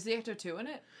that? Is the Ecto 2 in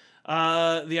it?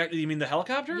 You mean the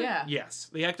helicopter? Yeah. Yes.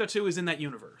 The Ecto 2 is in that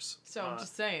universe. So I'm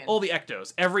just saying. All the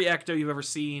Ectos. Every Ecto you've ever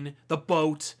seen. The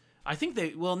boat. I think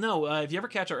if you ever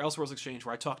catch our Elseworlds Exchange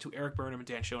where I talked to Eric Burnham and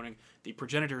Dan Schoening, the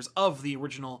progenitors of the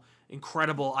original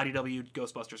incredible IDW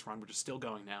Ghostbusters run, which is still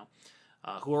going now,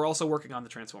 who are also working on the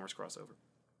Transformers crossover.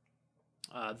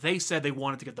 They said they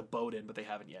wanted to get the boat in, but they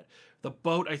haven't yet. The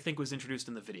boat, I think, was introduced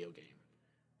in the video game.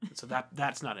 So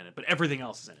that's not in it, but everything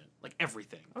else is in it. Like,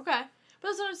 everything. Okay. But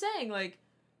that's what I'm saying. Like,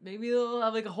 maybe they'll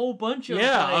have like a whole bunch of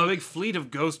a big fleet of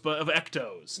of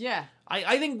Ectos. Yeah.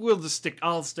 I think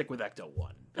I'll stick with Ecto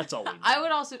 1. That's all we need.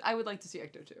 I would like to see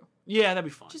Ecto 2. Yeah, that'd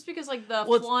be fun. Just because like the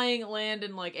flying land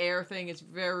and like air thing is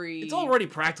very... It's already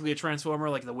practically a Transformer.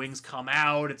 Like the wings come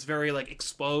out. It's very like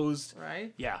exposed.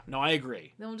 Right? Yeah, no, I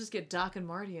agree. Then we'll just get Doc and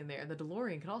Marty in there, and the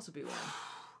DeLorean can also be one.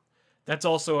 That's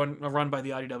also a run by the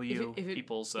IDW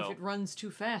people, so... If it runs too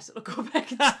fast, it'll go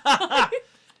back inside.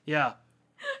 Yeah.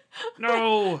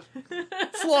 No!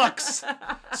 Flux!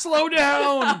 Slow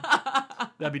down!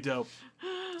 That'd be dope.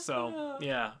 So,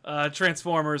 yeah.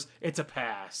 Transformers, it's a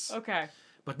pass. Okay.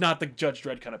 But not the Judge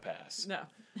Dredd kind of pass. No.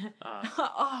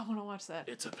 I want to watch that.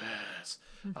 It's a pass.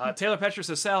 Taylor Petcher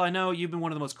says, Sal, I know you've been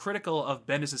one of the most critical of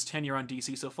Bendis' tenure on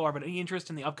DC so far, but any interest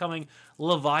in the upcoming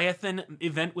Leviathan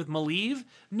event with Malieve?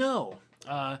 No.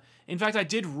 In fact, I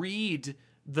did read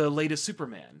the latest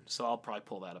Superman. So I'll probably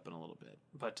pull that up in a little bit.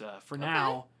 But for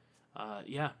now,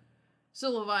 yeah. So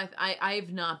Leviathan,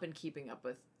 I've not been keeping up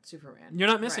with Superman. You're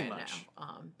not missing right much.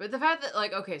 now. But the fact that,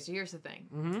 like, okay, so here's the thing.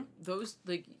 Mm-hmm. Those,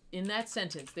 like, in that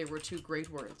sentence, there were two great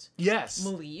words. Yes.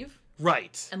 Maleev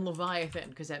Right. and Leviathan,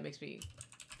 because that makes me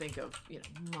think of,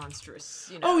 monstrous,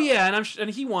 you know. Oh, yeah, and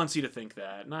he wants you to think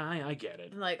that, and I get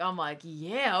it. Like, I'm like,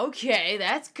 yeah, okay,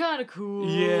 that's kind of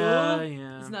cool. Yeah,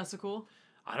 yeah. It's not so cool.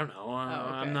 I don't know.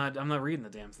 Okay. I'm not reading the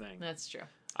damn thing. That's true.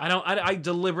 I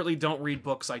deliberately don't read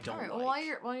books I don't All right. like. Well,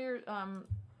 while you're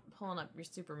pulling up your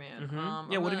Superman,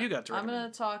 Yeah, what have you got to I'm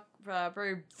recommend? gonna talk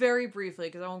very very briefly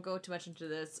because I won't go too much into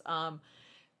this.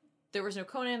 There was no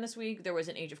Conan this week. There was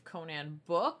an Age of Conan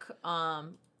book.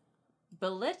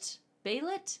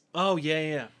 Baylit. Oh,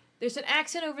 yeah. There's an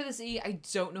accent over this E. I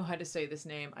don't know how to say this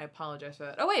name. I apologize for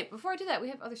that. Oh wait, before I do that, we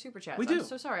have other super chats. We do. I'm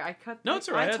so sorry. I cut. No, it's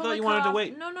all right. I thought totally you cut wanted to off-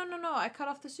 wait. No. I cut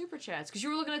off the super chats because you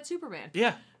were looking at Superman.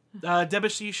 Yeah.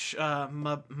 Debashish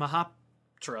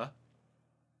Mahaptra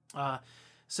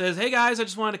says, "Hey guys, I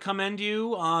just wanted to commend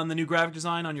you on the new graphic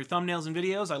design on your thumbnails and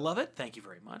videos. I love it. Thank you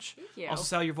very much. Thank you. Also,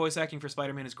 Sal, your voice acting for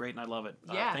Spider-Man is great, and I love it.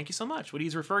 Yeah. Thank you so much." What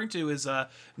he's referring to is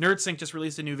NerdSync just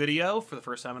released a new video for the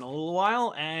first time in a little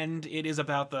while, and it is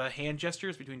about the hand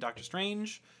gestures between Doctor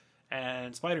Strange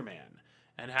and Spider-Man,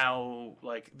 and how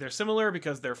they're similar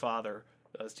because their father.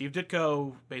 Steve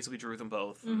Ditko basically drew them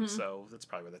both, and so that's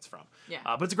probably where that's from. Yeah.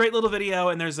 But it's a great little video,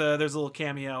 and there's a little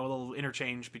cameo, a little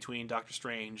interchange between Doctor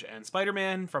Strange and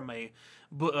Spider-Man from a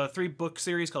 3-book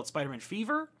series called Spider-Man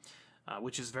Fever,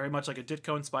 which is very much like a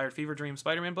Ditko-inspired Fever Dream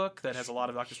Spider-Man book that has a lot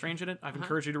of Doctor Strange in it. I've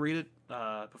encouraged you to read it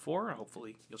before.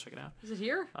 Hopefully you'll check it out. Is it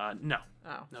here? No.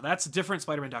 Oh. No, that's a different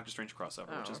Spider-Man Doctor Strange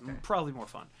crossover, which is okay. probably more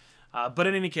fun. But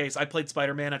in any case, I played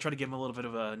Spider-Man. I tried to give him a little bit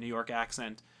of a New York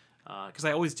accent. Because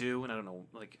I always do, and I don't know,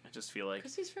 I just feel like...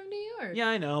 Because he's from New York. Yeah,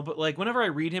 I know, but whenever I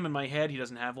read him in my head, he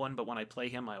doesn't have one, but when I play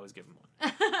him, I always give him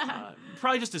one.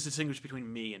 Probably just to distinguish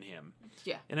between me and him.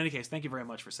 Yeah. In any case, thank you very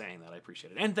much for saying that. I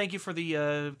appreciate it, and thank you for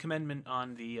the commendment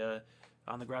on the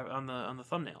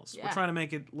thumbnails. Yeah. We're trying to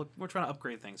make it look. We're trying to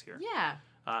upgrade things here. Yeah.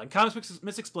 Comics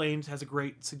Misexplained has a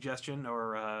great suggestion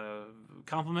or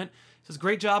compliment. It says,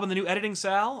 "Great job on the new editing,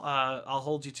 Sal. I'll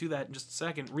hold you to that in just a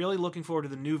second. Really looking forward to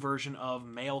the new version of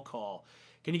Mail Call.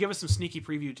 Can you give us some sneaky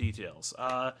preview details?"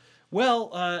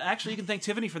 Actually, you can thank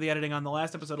Tiffany for the editing on the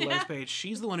last episode of Letters Page.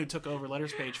 She's the one who took over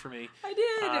Letters Page for me. I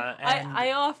did. And-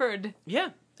 I offered. Yeah,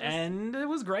 and it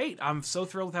was great. I'm so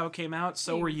thrilled with how it came out.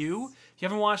 So are you. If you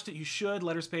haven't watched it, you should.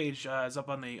 Letters Page is up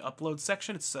on the upload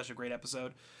section. It's such a great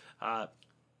episode.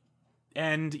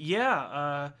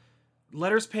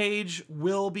 Letters Page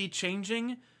will be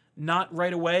changing, not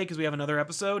right away because we have another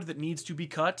episode that needs to be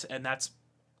cut, and that's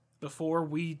before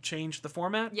we change the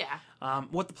format. Yeah.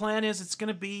 What the plan is, it's going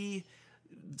to be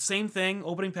same thing,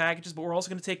 opening packages, but we're also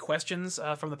going to take questions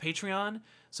from the Patreon.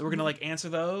 So we're going to answer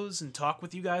those and talk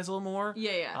with you guys a little more.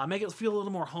 Yeah. Make it feel a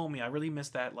little more homey. I really miss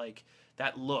that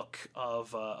that look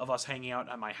of us hanging out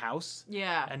at my house.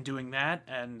 Yeah. And doing that,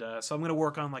 and so I'm gonna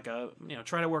work on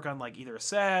try to work on either a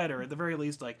set or at the very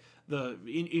least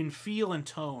in feel and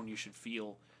tone. You should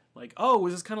feel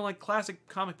is this kind of like classic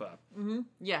Comic Bob? Mm-hmm.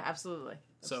 Yeah, absolutely.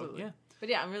 So yeah. But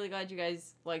yeah, I'm really glad you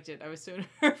guys liked it. I was so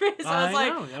nervous. I was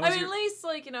like, know, that I was mean, your- at least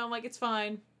I'm like, it's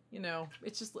fine.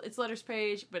 It's Letters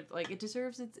Page, but it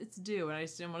deserves its due, and I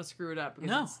just didn't want to screw it up because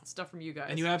No. it's stuff from you guys.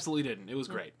 And you absolutely didn't. It was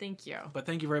great. Thank you. But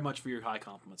thank you very much for your high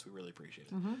compliments. We really appreciate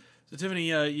it. So Tiffany,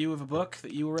 you have a book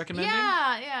that you were recommending?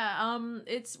 Yeah.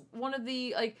 It's one of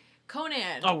the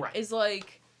Conan. Oh, right. Is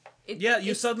Yeah,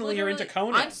 you it's suddenly are into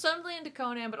literally- Conan. I'm suddenly into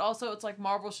Conan, but also it's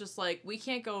Marvel's just we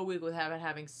can't go a week without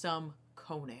having some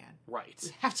Conan. Right.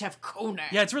 We have to have Conan.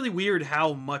 Yeah, it's really weird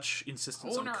how much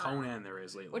insistence on Conan. Conan there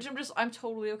is lately. Which I'm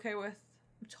totally okay with.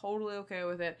 I'm totally okay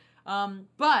with it.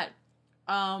 But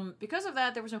because of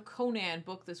that, there was no Conan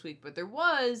book this week, but there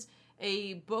was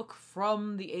a book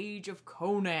from the Age of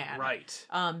Conan. Right.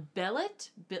 Billet?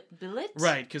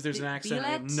 Right, because there's an accent. I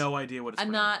have Billet? no idea what it's I'm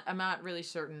from. not really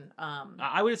certain.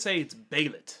 I would say it's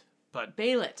Baylet, but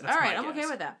Baylet. That's All right, my I'm okay guess.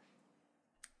 with that.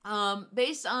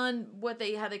 Based on how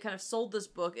they kind of sold this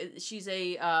book, she's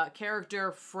a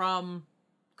character from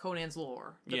Conan's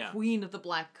lore, the Yeah. Queen of the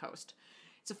Black Coast.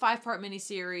 It's a 5-part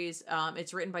miniseries.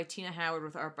 It's written by Tina Howard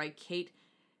with art by Kate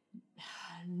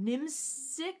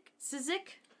Nimsic.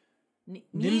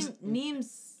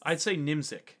 I'd say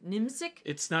Nimzik. Nimsic.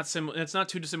 It's not It's not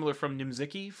too dissimilar from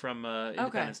Nimziki from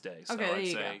Independence Day. So Okay, there I'd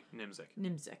you say Nimzik.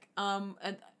 Nimsic.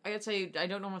 And I gotta say, I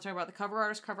don't know what to talk about the cover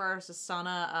artist. Cover artist is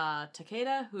Sana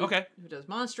Takeda, who does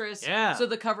Monstrous. Yeah. So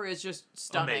the cover is just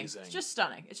stunning. Amazing. It's just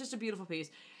stunning. It's just a beautiful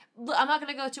piece. I'm not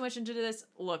going to go too much into this.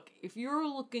 Look, if you're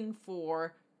looking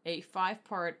for a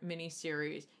 5-part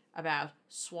miniseries about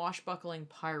swashbuckling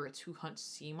pirates who hunt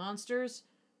sea monsters,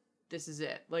 this is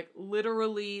it. Like,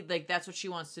 literally, like, that's what she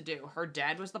wants to do. Her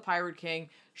dad was the Pirate King.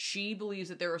 She believes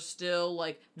that there are still,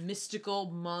 like, mystical,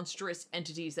 monstrous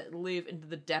entities that live into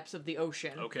the depths of the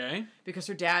ocean. Okay. Because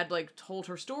her dad, like, told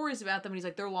her stories about them, and he's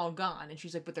like, they're long gone. And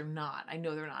she's like, but they're not. I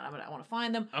know they're not. I want to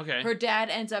find them. Okay. Her dad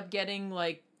ends up getting,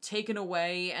 like, taken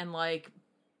away and, like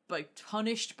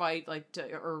punished by,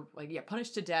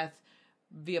 punished to death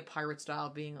via pirate style,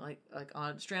 being, like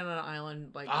on stranded on an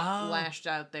island, like, lashed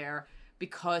out there.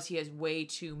 Because he has way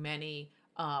too many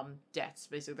deaths.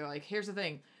 Basically, they're like, here's the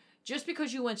thing. Just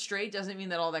because you went straight doesn't mean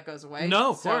that all that goes away.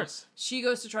 No, of course. She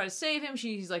goes to try to save him.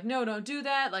 He's like, no, don't do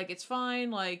that. Like, it's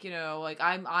fine. Like, you know, like,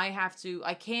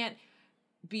 I can't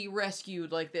be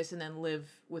rescued like this and then live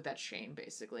with that shame,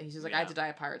 basically. He's just like, I had to die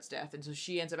a pirate's death. And so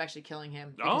she ends up actually killing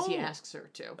him because he asks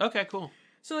her to. Okay, cool.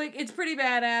 So, like, it's pretty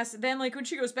badass. Then, like, when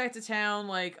she goes back to town,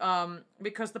 like,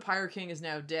 because the Pirate King is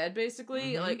now dead,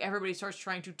 basically, like, everybody starts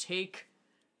trying to take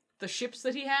the ships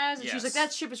that he has, and she's like,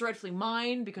 that ship is rightfully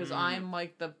mine because I'm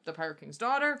like the Pirate King's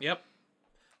daughter. Yep.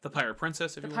 The Pirate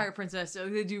Princess, if you will. The Pirate Princess. So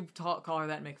they do call her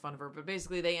that and make fun of her, but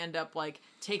basically they end up like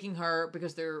taking her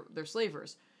because they're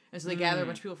slavers. And so they gather a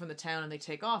bunch of people from the town and they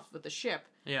take off with the ship.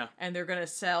 Yeah. And they're gonna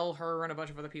sell her and a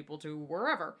bunch of other people to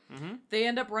wherever. They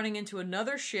end up running into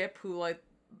another ship who like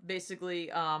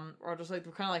basically are just like,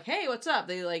 we're kind of like, hey, what's up?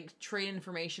 They like trade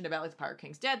information about like the Pirate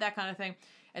King's dead, that kind of thing.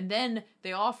 And then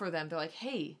they offer them, they're like,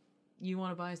 hey, you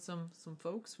want to buy some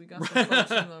folks? We got some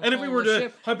folks. And if we were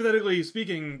to, hypothetically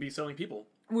speaking, be selling people.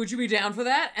 Would you be down for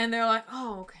that? And they're like,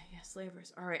 oh, okay, yeah,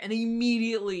 slavers. All right. And they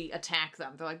immediately attack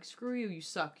them. They're like, screw you, you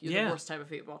suck. You're the worst type of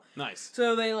people. Nice.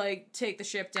 So they, like, take the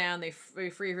ship down, they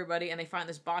free everybody, and they find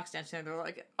this box downstairs. They're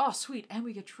like, oh, sweet, and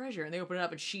we get treasure. And they open it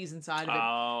up, and she's inside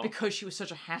of it because she was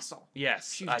such a hassle.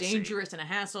 Yes, she was dangerous and a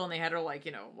hassle, and they had her, like,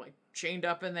 you know, like, chained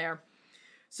up in there.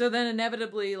 So then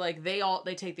inevitably, like, they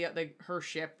take her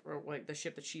ship, or like the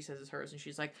ship that she says is hers, and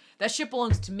she's like, that ship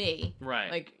belongs to me.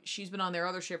 Right. Like, she's been on their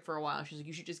other ship for a while. She's like,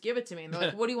 you should just give it to me. And they're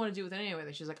like, what do you want to do with it anyway?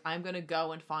 And she's like, I'm gonna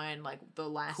go and find like the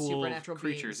last cool supernatural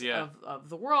creatures, beings of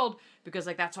the world, because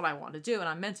like that's what I want to do, and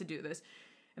I'm meant to do this.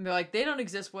 And they're like, they don't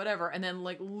exist, whatever. And then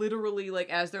like literally, like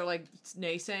as they're like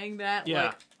naysaying that,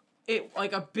 like it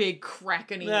like a big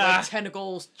kraken-y, like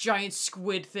tentacles, giant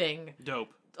squid thing.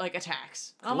 Dope. Like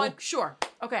attacks. Cool. I'm like, sure,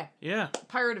 okay. Yeah.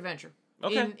 Pirate adventure.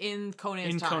 Okay. In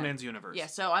Conan's time. Conan's universe. Yeah,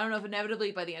 so I don't know if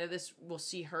inevitably by the end of this we'll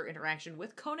see her interaction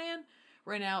with Conan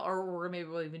right now, or maybe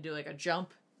we'll even do like a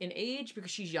jump in age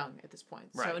because she's young at this point.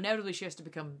 Right. So inevitably she has to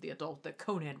become the adult that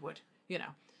Conan would, you know.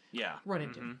 Yeah. Run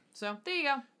into. So there you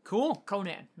go. Cool.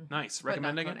 Conan. Nice.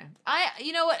 Recommending it?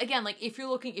 You know what? Again, like if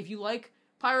you like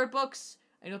pirate books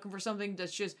and you're looking for something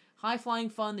that's just high flying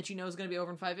fun that you know is going to be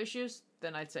over in 5 issues,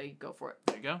 then I'd say go for it.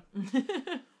 There you go.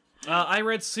 I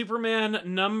read Superman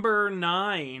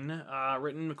 #9,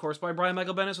 written, of course, by Brian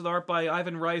Michael Bendis with art by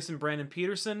Ivan Rice and Brandon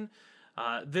Peterson.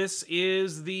 This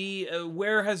is the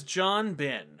Where Has John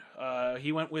Been?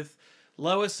 He went with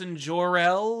Lois and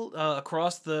Jor-El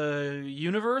across the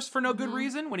universe for no good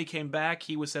reason. When he came back,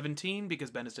 he was 17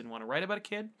 because Bendis didn't want to write about a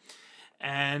kid.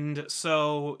 And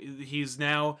so he's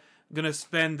now going to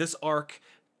spend this arc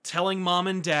telling mom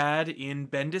and dad in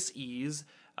Bendis-ese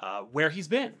where he's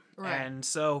been. Right. And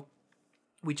so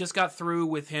we just got through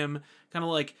with him kind of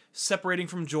like separating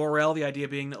from Jor-El, the idea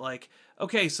being that like,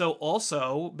 okay, so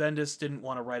also Bendis didn't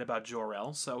want to write about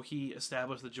Jor-El, so he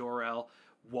established that Jor-El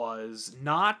was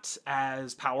not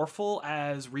as powerful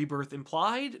as Rebirth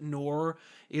implied, nor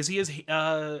is he as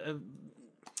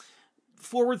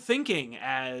forward-thinking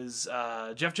as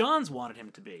Jeff Johns wanted him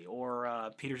to be,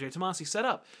 or Peter J. Tomasi set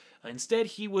up. Instead,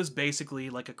 he was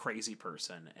basically like a crazy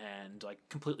person and like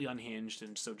completely unhinged,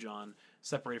 and so John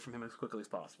separated from him as quickly as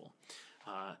possible.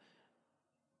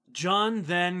 John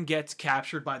then gets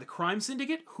captured by the crime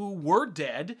syndicate, who were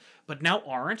dead, but now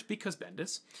aren't because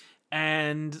Bendis.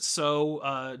 And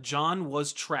so John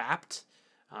was trapped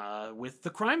with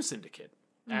the crime syndicate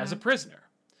as a prisoner.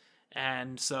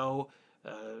 And so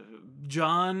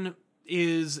John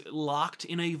is locked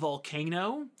in a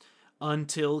volcano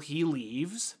until he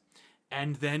leaves.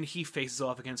 And then he faces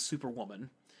off against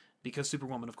Superwoman, because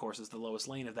Superwoman, of course, is the Lois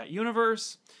Lane of that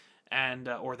universe, and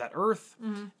or that Earth.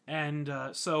 And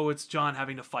so it's John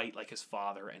having to fight like his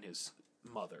father and his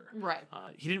mother. Right.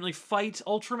 He didn't really fight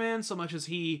Ultraman so much as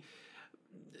he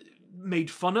made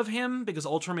fun of him, because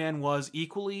Ultraman was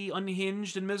equally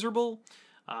unhinged and miserable.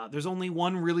 There's only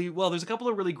one there's a couple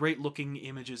of really great looking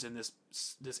images in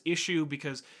this issue,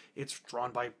 because it's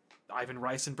drawn by Ivan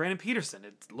Rice and Brandon Peterson.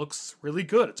 It looks really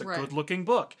good. It's a Right. good-looking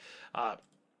book.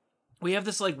 We have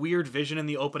this like weird vision in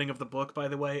the opening of the book, by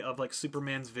the way, of like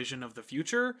Superman's vision of the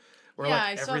future, where Yeah, like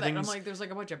I saw that. And I'm everything's like, there's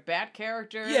like a bunch of bat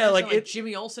characters. Yeah, like, and, it-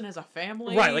 Jimmy Olsen has a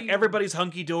family. right, like everybody's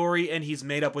hunky dory, and he's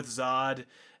made up with Zod,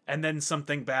 and then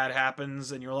something bad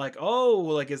happens, and you're like, oh,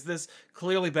 like is this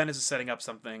clearly Bendis is setting up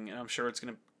something, and I'm sure it's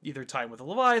gonna either tie in with a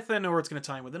Leviathan or it's gonna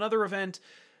tie in with another event.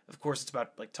 Of course, it's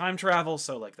about like time travel,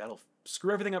 so like that'll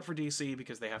screw everything up for DC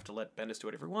because they have to let Bendis do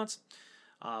whatever he wants.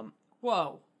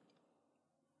 Whoa.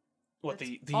 What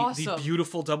That's the awesome.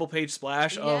 beautiful double page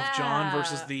splash of John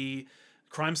versus Yeah. the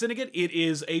Crime Syndicate. It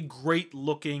is a great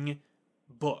looking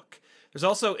book. There's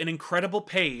also an incredible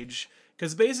page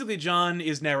because basically John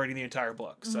is narrating the entire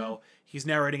book. So he's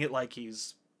narrating it like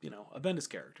he's, a Bendis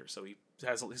character. So he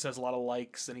says a lot of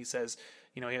likes, and he says,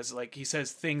 he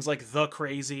says things like the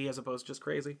crazy as opposed to just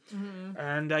crazy.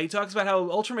 And he talks about how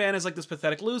Ultraman is like this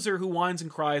pathetic loser who whines and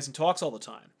cries and talks all the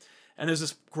time. And there's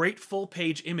this great full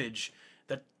page image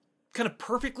that kind of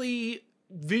perfectly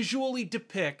visually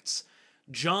depicts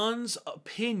John's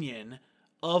opinion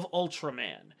of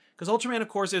Ultraman. Because Ultraman, of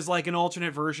course, is like an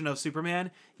alternate version of Superman,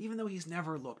 even though he's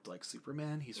never looked like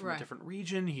Superman. He's from a Right. different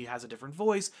region. He has a different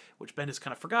voice, which Bendis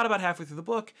kind of forgot about halfway through the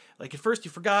book. Like, at first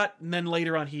you forgot, and then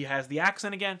later on he has the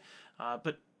accent again.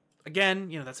 But again,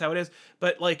 that's how it is.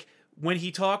 But, like, when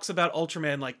he talks about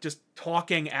Ultraman, like, just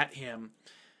talking at him,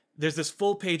 there's this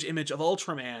full-page image of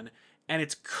Ultraman, and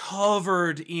it's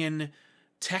covered in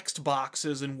text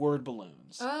boxes and word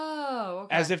balloons. Oh,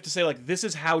 okay. As if to say, like, this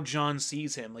is how John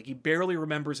sees him. Like, he barely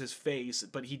remembers his face,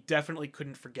 but he definitely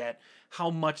couldn't forget how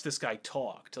much this guy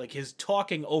talked. Like, his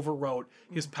talking overwrote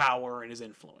his power and his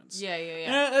influence. Yeah, yeah,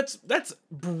 yeah. And that's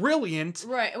brilliant.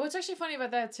 Right. And what's actually funny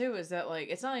about that, too, is that, like,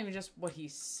 it's not even just what he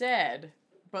said,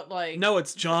 but, like... No,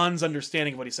 it's John's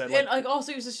understanding of what he said. And, like,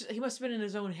 also, he must have been in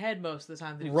his own head most of the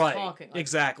time that he was Right, talking. Like,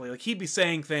 exactly. Like, he'd be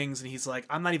saying things, and he's like,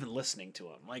 I'm not even listening to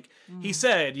him. Like, he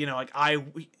said,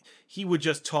 he would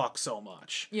just talk so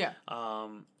much. Yeah.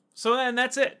 So and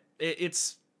that's it.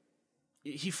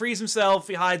 He frees himself.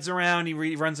 He hides around. He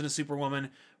runs into Superwoman.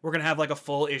 We're gonna have like a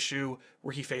full issue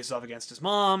where he faces off against his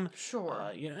mom.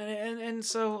 Sure. And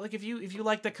so like if you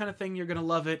like that kind of thing, you're gonna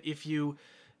love it. If you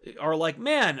are like,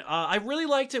 man, I really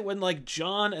liked it when like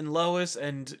John and Lois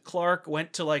and Clark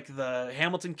went to like the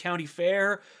Hamilton County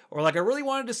Fair, or like I really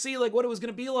wanted to see like what it was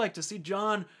gonna be like to see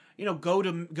John, go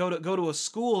to a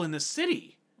school in the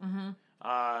city.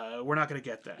 We're not gonna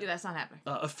get that. Yeah, that's not happening.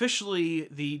 Officially,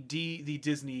 the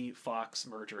Disney Fox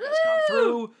merger has gone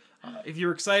through. If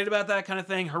you're excited about that kind of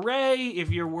thing, hooray! If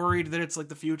you're worried that it's like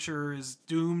the future is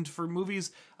doomed for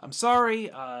movies, I'm sorry.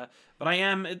 But I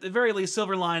am, at the very least,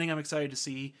 silver lining. I'm excited to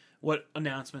see what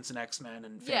announcements in X-Men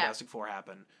and Fantastic Four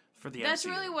happen for the That's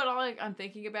MCU. really what I'm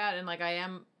thinking about, and like I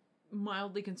am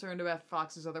mildly concerned about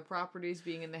Fox's other properties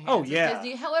being in the hands of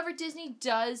Disney. However, Disney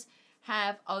does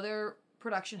have other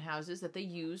production houses that they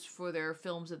use for their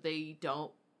films that they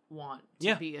don't want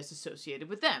to be as associated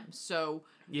with them. So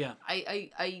Yeah.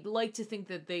 I like to think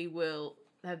that they will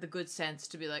have the good sense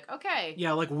to be like, okay.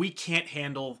 Yeah, like we can't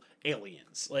handle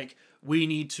aliens. Like we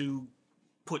need to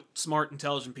put smart,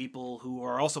 intelligent people who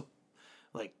are also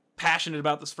like passionate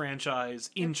about this franchise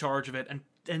in charge of it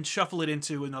and shuffle it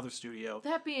into another studio.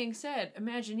 That being said,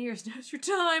 Imagineers, now's your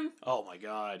time. Oh my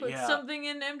god, Put yeah. something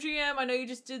in MGM. I know you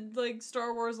just did like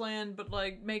Star Wars Land, but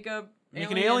like make an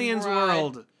aliens ride.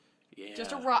 world. Yeah.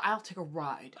 Just a ride. I'll take a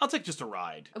ride. I'll take just a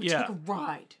ride. I would Yeah. take a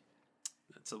ride.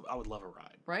 I would love a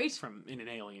ride. Right? In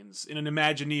an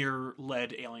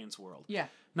Imagineer-led aliens world. Yeah.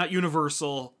 Not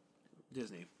Universal,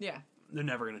 Disney. Yeah. They're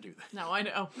never gonna do that. No, I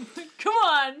know. Come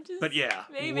on. Just But yeah,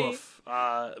 maybe. woof.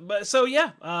 But so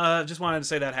yeah, just wanted to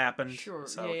say that happened. Sure.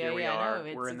 So yeah, here we are.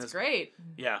 No, We're in it's this. great.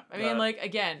 Yeah. I mean, like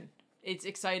again, it's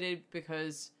excited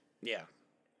because Yeah.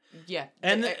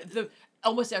 and And the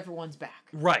almost everyone's back.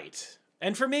 Right.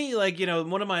 And for me, like,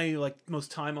 one of my like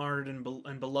most time-honored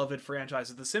and beloved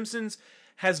franchises, The Simpsons,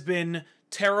 has been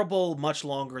terrible much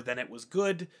longer than it was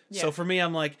good. Yeah. So for me,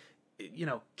 I'm like,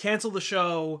 cancel the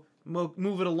show,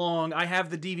 move it along. I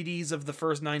have the DVDs of the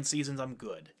first 9 seasons. I'm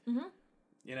good. Mhm.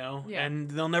 Yeah. And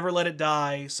they'll never let it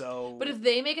die. So, But if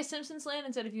they make a Simpsons Land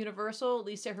instead of Universal, at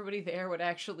least everybody there would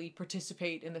actually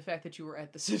participate in the fact that you were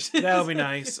at the Simpsons. that would be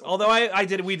nice. Although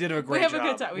we did a great We job. have a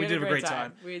good time. We did a great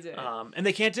time. We did. And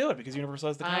they can't do it because Universal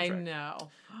has the I contract.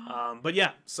 know. But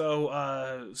yeah,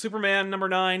 so Superman number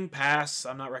 9, pass.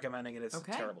 I'm not recommending it. It's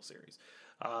Okay. a terrible series.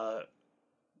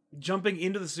 Jumping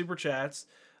into the super chats,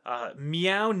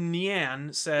 Meow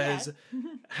Nian says,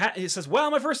 it says, wow,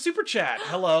 my first super chat.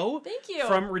 Hello. Thank you.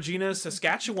 From Regina,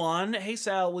 Saskatchewan. Hey,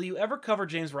 Sal, will you ever cover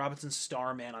James Robinson's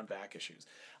Starman on back issues?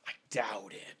 I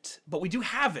doubt it. But we do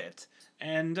have it.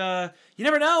 And you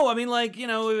never know. I mean, like, you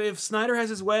know, if Snyder has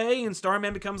his way and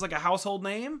Starman becomes like a household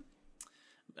name,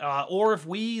 or if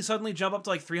we suddenly jump up to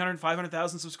like 300,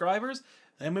 500,000 subscribers,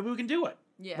 then maybe we can do it.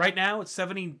 Yeah. Right now, it's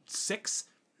 76.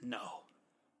 No.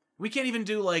 We can't even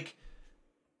do, like,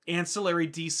 ancillary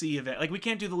DC event. Like, we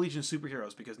can't do the Legion of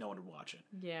Superheroes because no one would watch it.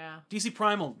 Yeah. DC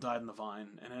Primal died in the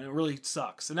vine, and it really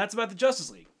sucks. And that's about the Justice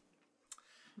League.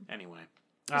 Anyway.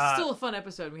 It's still a fun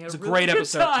episode. We had It's a really great good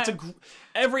episode. time.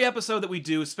 Every episode that we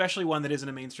do, especially one that isn't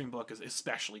a mainstream book, is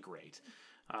especially great.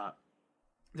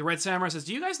 The Red Samurai says,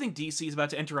 do you guys think DC is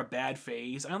about to enter a bad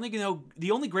phase? I don't think,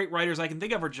 the only great writers I can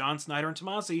think of are John Snyder and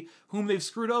Tomasi, whom they've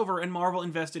screwed over, and Marvel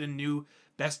invested in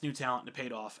best new talent, and it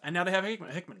paid off. And now they have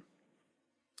Hickman.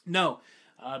 No,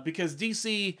 because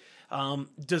DC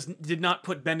did not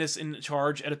put Bendis in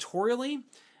charge editorially,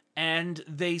 and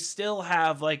they still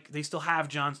have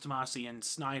John Tomasi and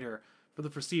Snyder for the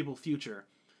foreseeable future.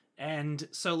 And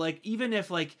so, like, even if,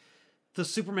 like, the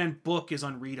Superman book is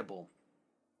unreadable,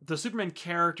 the Superman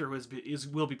character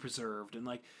will be preserved, and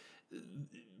like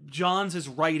Johns is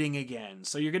writing again,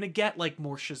 so you're gonna get like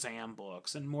more Shazam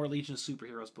books and more Legion of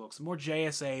Superheroes books and more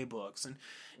JSA books, and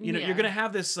you're gonna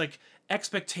have this like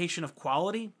expectation of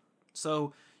quality.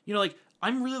 So like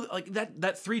I'm really like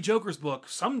that Three Jokers book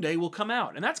someday will come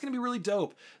out, and that's gonna be really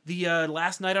dope. The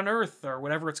Last Night on Earth or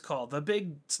whatever it's called, the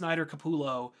big Snyder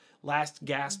Capullo Last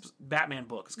Gasp Batman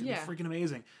book. It's gonna be freaking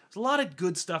amazing. There's a lot of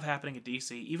good stuff happening at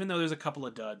DC, even though there's a couple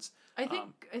of duds. I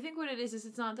think what it is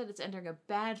it's not that it's entering a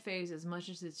bad phase as much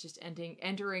as it's just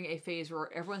entering a phase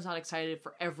where everyone's not excited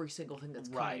for every single thing that's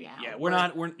coming out. Yeah, we're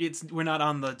not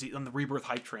on the Rebirth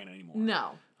hype train anymore.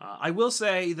 No. I will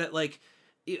say that like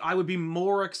I would be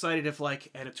more excited if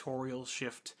like editorial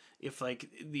shift, if like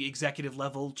the executive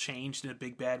level changed in a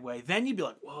big bad way. Then you'd be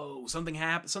like, whoa, something's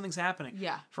happening.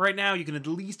 Yeah. For right now, you can at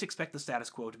least expect the status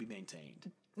quo to be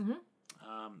maintained. Mm-hmm.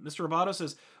 Mr. Roboto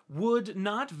says, would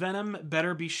not Venom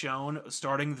better be shown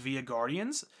starting via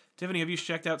Guardians? Tiffany, have you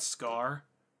checked out Scar,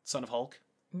 Son of Hulk?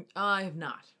 I have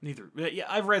not. Neither. Yeah,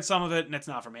 I've read some of it, and it's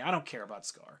not for me. I don't care about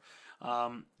Scar.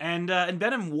 And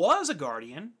Venom was a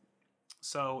Guardian,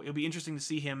 so it'll be interesting to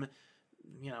see him,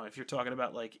 if you're talking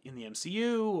about, like, in the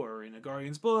MCU or in a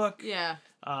Guardians book. Yeah.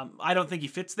 I don't think he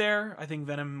fits there. I think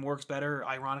Venom works better,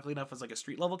 ironically enough, as, like, a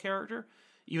street-level character,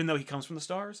 even though he comes from the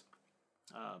stars.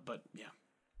 But, yeah.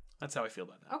 That's how I feel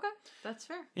about that. Okay, that's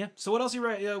fair. Yeah. So what else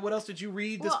what else did you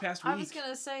read this past week? I was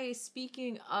gonna say,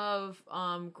 speaking of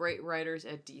great writers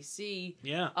at DC.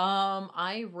 Yeah.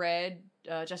 I read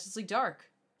Justice League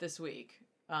Dark this week.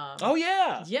 Oh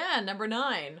yeah. Yeah, number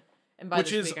 9. And by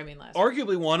this week I mean last week.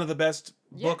 Arguably one of the best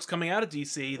books coming out of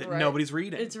DC that nobody's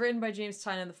reading. It's written by James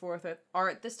Tynion IV, with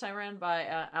art this time around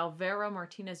by Alvaro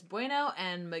Martinez Bueno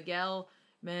and Miguel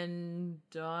Mendoza.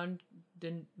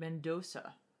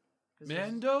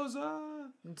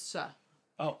 Mendoza.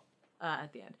 Oh.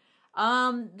 At the end.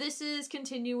 This is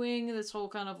continuing this whole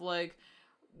kind of like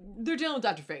they're dealing with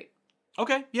Dr. Fate.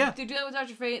 Okay, yeah. They're dealing with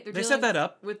Dr. Fate. They set that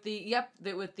up with the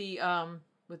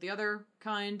other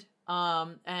kind.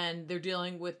 And they're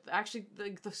dealing with actually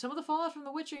some of the fallout from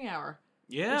the Witching Hour.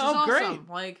 Yeah, which is awesome. Great.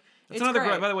 Like that's another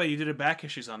great. By the way, you did a back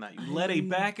issues on that. You led a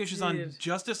back issues on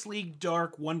Justice League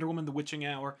Dark, Wonder Woman, The Witching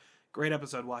Hour. Great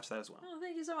episode. Watch that as well. Oh,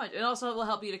 thank you so much. It also will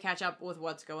help you to catch up with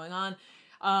what's going on.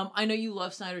 I know you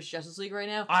love Snyder's Justice League right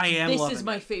now. I am. This is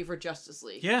my favorite Justice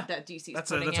League. Yeah, that DC's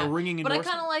that's putting a ringing endorsement. But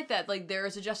I kind of like that. Like there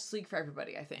is a Justice League for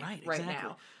everybody. I think right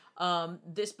exactly. now.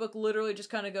 This book literally just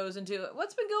kind of goes into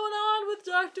what's been going on with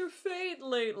Dr. Fate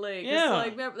lately. Yeah.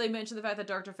 Like they mentioned the fact that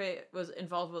Dr. Fate was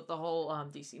involved with the whole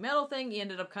DC Metal thing. He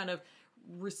ended up kind of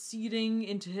receding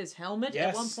into his helmet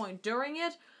at one point during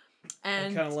it.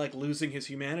 And kind of like losing his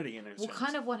humanity in it. Well,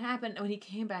 kind of what happened when he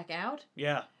came back out.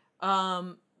 Yeah.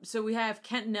 So we have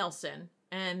Kent Nelson,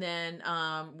 and then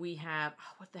we have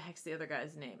what the heck's the other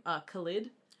guy's name?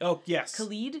 Khalid. Oh yes.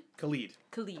 Khalid.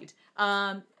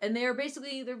 And they're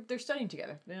basically they're studying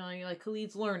together. Like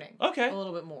Khalid's learning a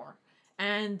little bit more,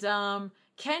 and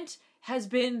Kent has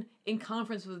been in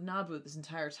conference with Nabu this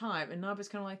entire time, and Nabu's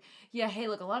kind of like, yeah, hey,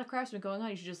 look, a lot of crap's been going on.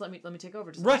 You should just let me take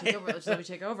over. Just let me take over. Just let me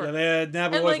take over. Yeah,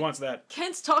 Nabu always wants that.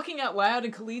 Kent's talking out loud,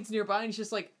 and Khalid's nearby, and he's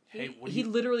just like, hey, he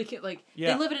literally can't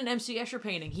they live in an MC Escher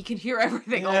painting. He can hear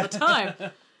everything all the time,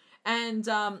 and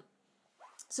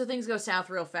so things go south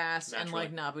real fast, Naturally. and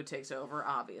like Nabu takes over,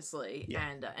 obviously,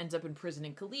 and ends up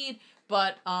imprisoning Khalid.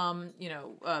 But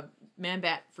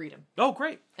Man-Bat freed him. Oh,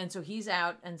 great! And so he's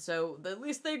out, and so at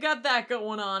least they got that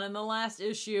going on. In the last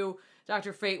issue,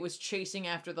 Dr. Fate was chasing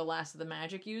after the last of the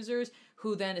magic users,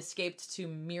 who then escaped to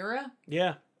Mira.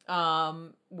 Yeah.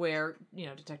 where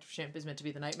Detective Chimp is meant to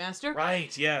be the Night Master,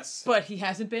 Right. Yes. but he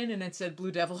hasn't been, and instead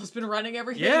Blue Devil has been running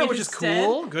everything. Yeah, which is instead.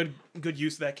 cool. Good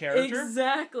use of that character.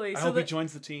 Exactly. I So hope he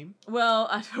joins the team. well,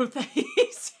 I don't think he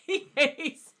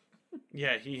hates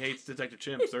Yeah, he hates Detective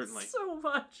Chimp, certainly. so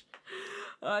much.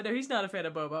 No, he's not a fan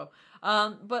of Bobo.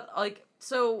 But like,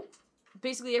 so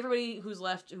basically everybody who's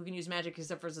left who can use magic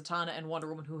except for Zatanna and Wonder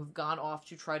Woman, who have gone off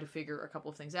to try to figure a couple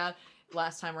of things out.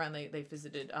 Last time around, they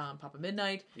visited Papa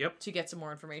Midnight to get some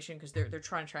more information because they're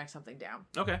trying to track something down.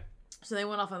 Okay. So they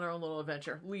went off on their own little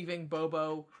adventure, leaving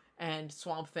Bobo and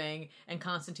Swamp Thing and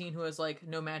Constantine, who has like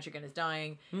no magic and is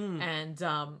dying, and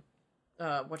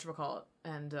whatchamacallit,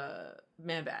 and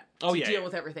Man-Bat to deal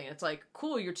with everything. It's like,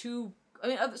 cool, you're two. I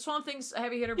mean, Swamp Thing's a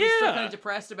heavy hitter, but still kind of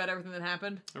depressed about everything that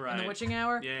happened in the Witching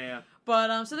Hour. Yeah.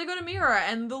 But so they go to Mira,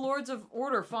 and the Lords of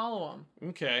Order follow them.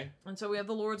 Okay. And so we have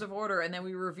the Lords of Order, and then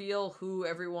we reveal who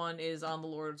everyone is on the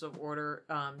Lords of Order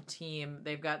team.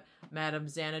 They've got Madame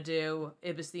Xanadu,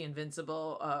 Ibis the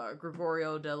Invincible,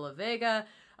 Gregorio de la Vega,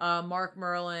 Mark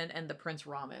Merlin, and the Prince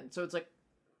Ramen. So it's like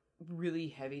really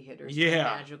heavy hitters in the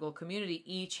magical community.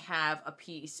 Each have a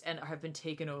piece and have been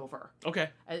taken over. Okay.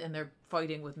 And they're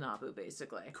fighting with Nabu,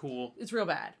 basically. Cool. It's real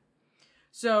bad.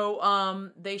 So,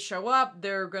 they show up,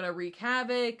 they're gonna wreak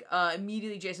havoc,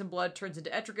 immediately Jason Blood turns into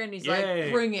Etrigan, he's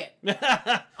like, bring it!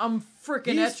 I'm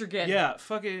frickin' Etrigan! Yeah,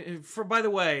 fucking, by the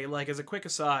way, like, as a quick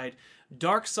aside,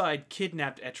 Darkseid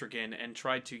kidnapped Etrigan and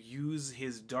tried to use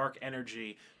his dark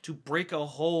energy to break a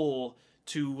hole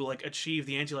to, like, achieve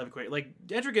the anti-life equation. Like,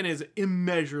 Etrigan is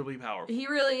immeasurably powerful. He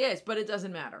really is, but it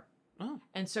doesn't matter. Oh.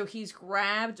 And so he's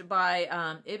grabbed by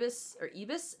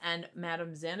Ibis and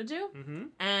Madame Xanadu,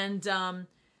 and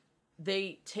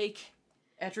they take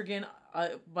Etrigan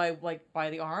by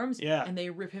the arms, and they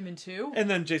rip him in two. And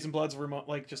then Jason Blood's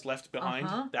just left behind.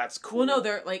 That's cool. Well, no,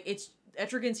 they're like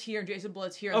Etrigan's here and Jason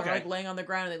Blood's here, and they're like laying on the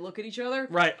ground and they look at each other.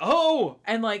 Right. Oh.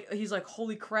 And like he's like,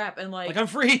 holy crap, and like I'm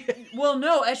free. Well,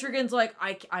 no, Etrigan's like,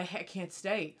 I can't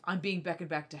stay. I'm being beckoned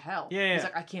back to hell. Yeah. He's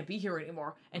like, I can't be here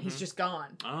anymore, and he's just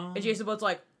gone. Oh. And Jason Blood's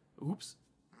like, oops.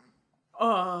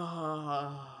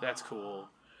 That's cool.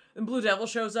 And Blue Devil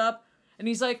shows up, and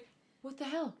he's like, what the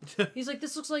hell? He's like,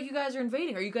 this looks like you guys are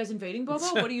invading. Are you guys invading, Bobo?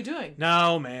 What are you doing?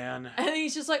 No, man. And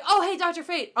he's just like, oh, hey, Dr.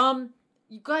 Fate.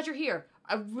 Glad you're here.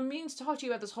 I've been meaning to talk to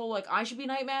you about this whole, like, I should be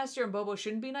Nightmaster and Bobo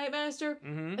shouldn't be Nightmaster.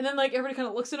 And then, like, everybody kind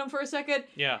of looks at him for a second.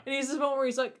 Yeah. And he's this moment where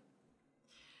he's like,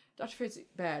 Dr. Fate's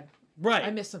bad. Right.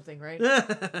 I missed something, right?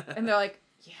 And they're like,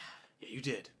 yeah. Yeah, you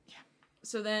did. Yeah.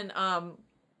 So then,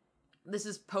 this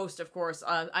is post, of course.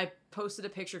 I posted a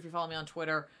picture, if you follow me on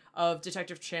Twitter, of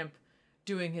Detective Chimp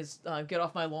doing his get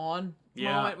off my lawn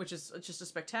moment, which is just a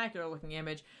spectacular looking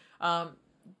image.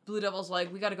 Blue Devil's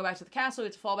like, we got to go back to the castle. We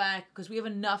have to fall back because we have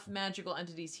enough magical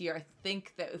entities here. I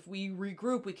think that if we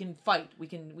regroup, we can fight. We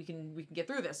can get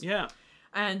through this. Yeah.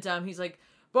 And he's like,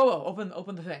 Bobo,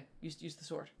 open the thing. Use the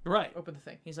sword. Right. Open the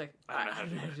thing. He's like, I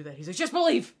don't know how to do that. He's like, just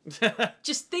believe.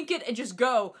 Just think it and just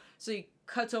go. So he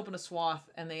cuts open a swath,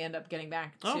 and they end up getting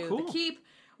back to the keep,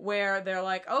 where they're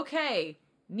like, okay,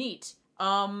 neat.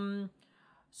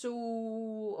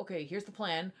 So, okay, here's the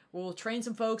plan. We'll train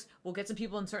some folks. We'll get some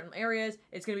people in certain areas.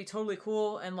 It's going to be totally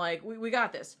cool. And, like, we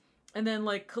got this. And then,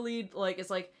 like, Khalid, like, is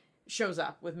like, shows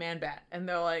up with Man-Bat. And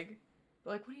they're like,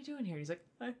 what are you doing here? And he's like,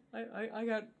 I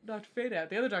got Dr. Fate out.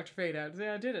 The other Dr. Fate out.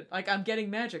 Yeah, I did it. Like, I'm getting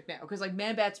magic now. Because, like,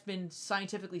 Man-Bat's been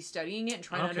scientifically studying it and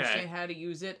trying to understand how to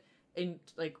use it in,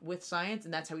 like, with science.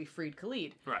 And that's how he freed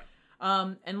Khalid. Right.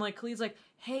 And like Khalid's like,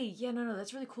 hey, yeah, no,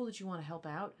 that's really cool that you want to help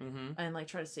out and like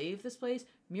try to save this place.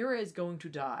 Mira is going to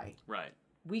die. Right.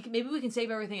 Maybe we can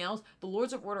save everything else. The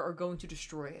Lords of Order are going to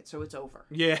destroy it, so it's over.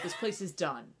 Yeah. This place is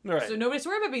done. Right. So nobody's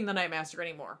worried about being the Nightmaster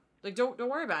anymore. Like, don't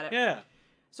worry about it. Yeah.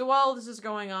 So while this is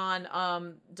going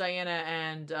on, Diana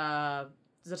and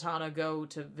Zatanna go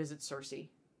to visit Cersei,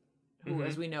 who,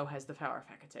 as we know, has the power of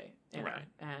Hecate. Right.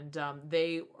 And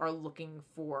they are looking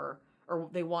for, or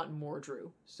they want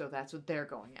Mordru, so that's what they're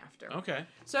going after. Okay.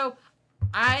 So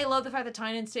I love the fact that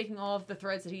Tynan's taking all of the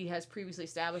threads that he has previously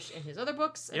established in his other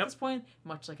books at this point,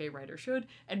 much like a writer should,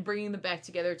 and bringing them back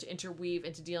together to interweave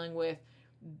into dealing with,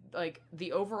 like,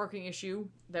 the overarching issue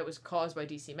that was caused by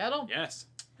DC Metal. Yes.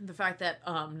 The fact that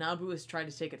Nabu is trying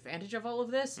to take advantage of all of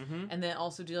this, and then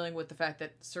also dealing with the fact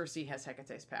that Cersei has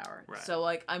Hecate's power. Right. So,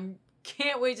 like,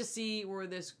 can't wait to see where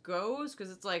this goes,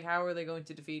 because it's like, how are they going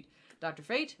to defeat Dr.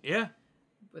 Fate? Yeah.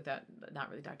 With that, not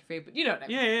really Dr. Fate, but you know what I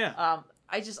mean. Yeah.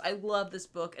 I love this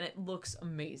book, and it looks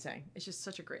amazing. It's just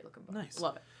such a great looking book. Nice.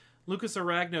 Love it. Lucas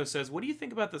Aragno says, what do you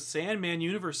think about the Sandman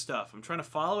universe stuff? I'm trying to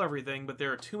follow everything, but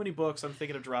there are too many books. I'm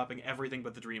thinking of dropping everything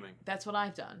but the Dreaming. That's what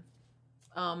I've done.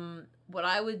 What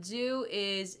I would do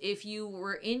is, if you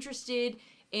were interested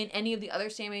in any of the other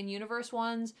Sandman Universe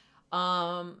ones,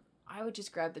 I would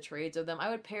just grab the trades of them. I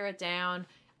would pare it down.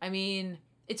 I mean,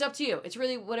 it's up to you. It's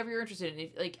really whatever you're interested in.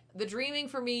 If, like, The Dreaming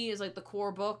for me is like the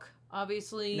core book,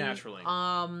 obviously. Naturally.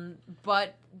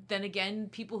 But then again,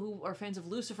 people who are fans of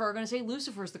Lucifer are going to say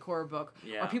Lucifer's the core book.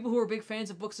 Yeah. Or people who are big fans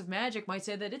of Books of Magic might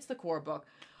say that it's the core book.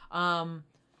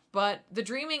 But The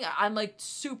Dreaming, I'm like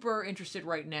super interested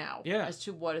right now as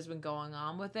to what has been going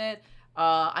on with it.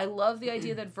 I love the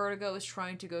idea that Vertigo is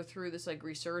trying to go through this like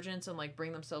resurgence and like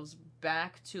bring themselves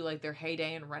back to like their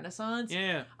heyday and renaissance.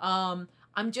 Yeah.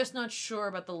 I'm just not sure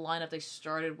about the lineup they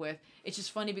started with. It's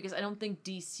just funny because I don't think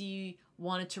DC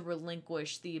wanted to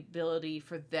relinquish the ability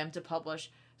for them to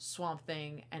publish Swamp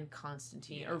Thing and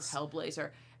Constantine or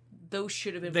Hellblazer. Those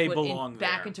should have been put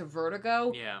back into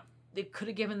Vertigo. Yeah. They could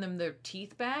have given them their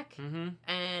teeth back, and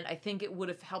I think it would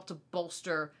have helped to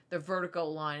bolster the Vertigo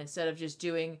line instead of just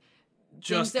doing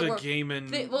just things the that Gaiman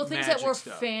things that were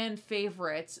stuff. fan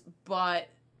favorites, but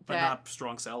not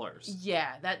strong sellers.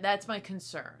 Yeah, that's my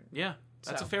concern. Yeah,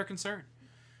 that's a fair concern.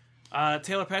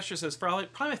 Taylor Pestra says, probably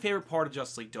my favorite part of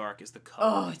Justice League Dark is the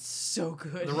color. Oh, it's so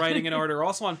good. The writing and art are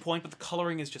also on point, but the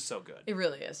coloring is just so good. It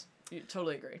really is. You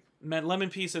totally agree. Matt Lemon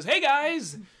P says, hey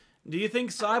guys! Do you think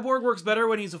Cyborg works better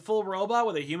when he's a full robot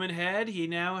with a human head he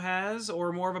now has,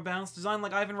 or more of a balanced design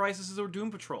like Ivan Reis's or Doom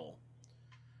Patrol?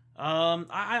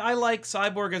 I like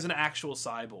Cyborg as an actual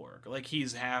cyborg. Like,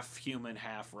 he's half human,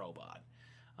 half robot.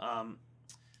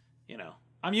 You know,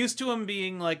 I'm used to him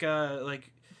being like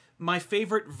my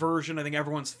favorite version, I think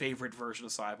everyone's favorite version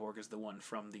of Cyborg is the one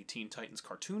from the Teen Titans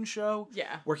cartoon show.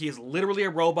 Yeah. Where he is literally a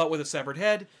robot with a severed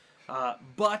head.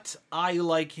 But I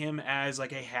like him as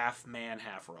like a half man,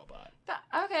 half robot.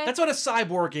 Okay. That's what a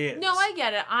cyborg is. No, I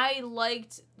get it. I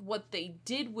liked what they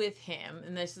did with him,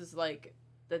 and this is like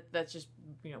that's just,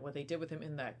 you know, what they did with him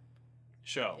in that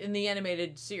show. In the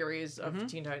animated series of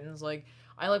Teen Titans. Like,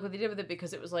 I like what they did with it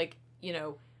because it was like, you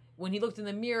know, when he looked in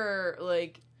the mirror,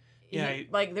 like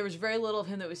like there was very little of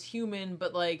him that was human,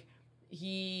 but like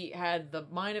he had the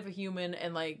mind of a human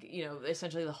and like, you know,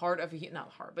 essentially the heart of a not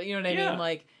the heart, but you know what I mean?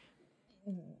 Like,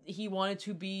 he wanted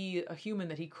to be a human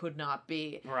that he could not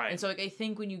be. Right. And so, like, I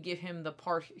think when you give him the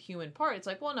human part, it's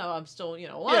like, well, no, I'm still, you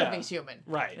know, a lot of he's human.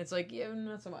 Right. And it's like, yeah,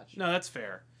 not so much. No, that's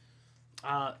fair.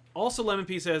 Also, Lemon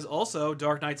P says, also,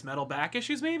 Dark Knight's metal back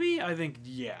issues, maybe? I think,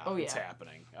 it's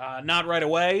happening. Not right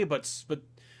away, but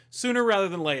sooner rather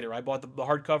than later. I bought the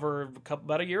hardcover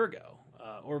about a year ago,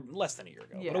 or less than a year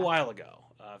ago, but a while ago.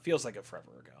 Feels like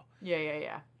forever ago.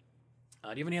 Yeah. Do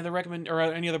you have any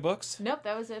other any other books? Nope,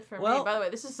 that was it for me. By the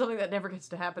way, this is something that never gets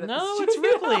to happen at the studio. No, it's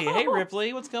Ripley. Hey,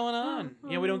 Ripley, what's going on?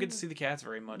 Yeah, we don't get to see the cats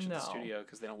very much at the studio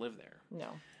because they don't live there.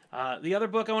 No. The other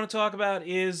book I want to talk about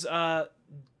is The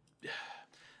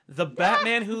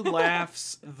Batman Who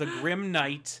Laughs, The Grim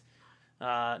Knight.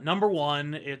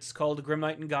 #1. It's called The Grim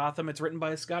Knight in Gotham. It's written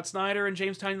by Scott Snyder and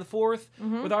James Tynion IV,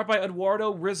 with art by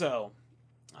Eduardo Rizzo.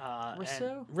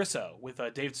 Risso with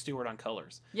David Stewart on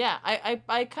colors. Yeah,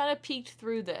 I kind of peeked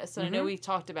through this, and I know we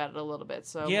talked about it a little bit,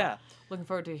 so looking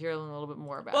forward to hearing a little bit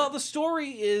more about it. Well, the story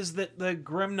is that the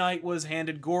Grim Knight was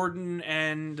handed Gordon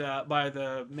and by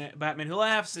the Batman Who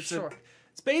Laughs.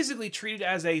 It's basically treated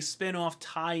as a spin-off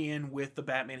tie-in with the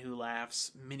Batman Who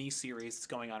Laughs mini-series that's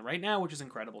going on right now, which is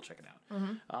incredible. Check it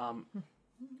out.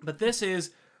 But this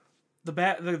is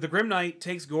the Grim Knight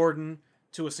takes Gordon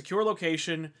to a secure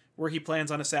location where he plans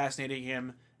on assassinating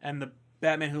him, and the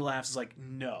Batman Who Laughs is like,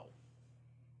 no.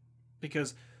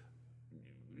 Because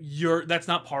that's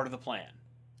not part of the plan.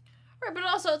 Right, but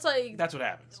also it's like... That's what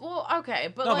happens. Well,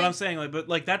 okay, but no, but I'm saying,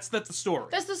 that's the story.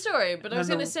 That's the story, but I was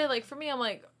going to say, like, for me, I'm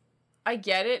like, I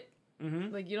get it.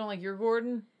 Like, you don't like your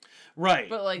Gordon? Right.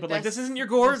 But this isn't your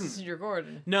Gordon. This isn't your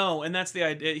Gordon. No, and that's the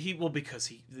idea.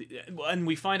 And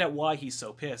we find out why he's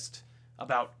so pissed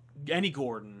about any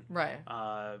Gordon. Right.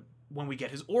 When we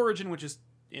get his origin, which is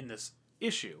in this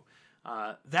issue.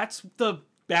 That's the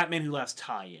Batman Who Laughs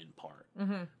tie-in part.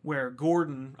 Where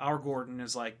our Gordon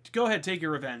is like, go ahead, take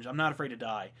your revenge. I'm not afraid to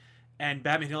die. And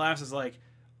Batman Who Laughs is like,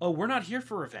 oh, we're not here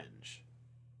for revenge.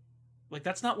 Like,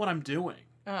 that's not what I'm doing.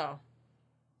 Oh.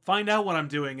 Find out what I'm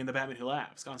doing in the Batman Who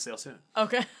Laughs. It's on sale soon.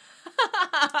 Okay.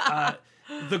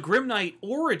 The Grim Knight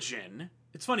origin,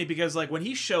 it's funny because, like, when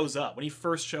he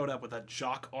first showed up with that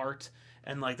jock art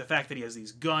and, like, the fact that he has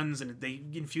these guns and they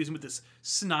infuse him with this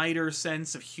Snyder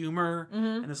sense of humor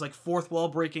and this, like, fourth wall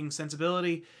breaking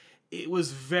sensibility, it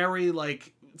was very,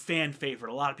 like, fan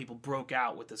favorite. A lot of people broke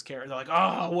out with this character. They're like,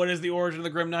 oh, what is the origin of the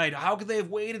Grim Knight? How could they have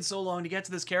waited so long to get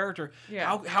to this character?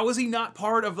 Yeah. How is he not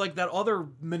part of, like, that other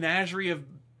menagerie of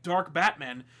Dark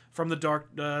Batman from the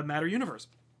Dark Matter universe,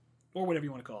 or whatever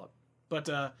you want to call it.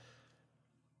 But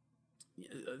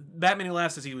Batman Who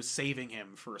Laughs says he was saving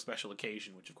him for a special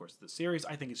occasion, which of course is the series.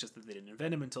 I think it's just that they didn't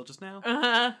invent him until just now.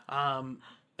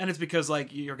 And it's because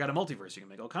like you've got a multiverse, you can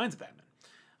make all kinds of Batman.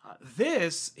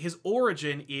 His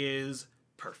origin is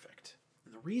perfect.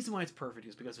 And the reason why it's perfect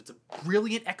is because it's a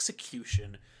brilliant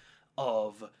execution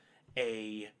of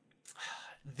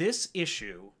this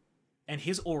issue, and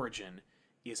his origin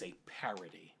is a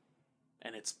parody.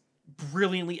 And it's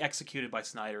brilliantly executed by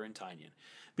Snyder and Tynion.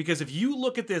 Because if you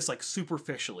look at this like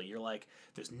superficially, you're like,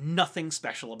 there's nothing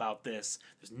special about this.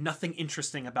 There's nothing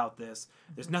interesting about this.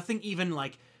 There's nothing even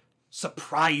like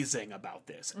surprising about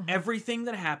this. Everything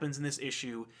that happens in this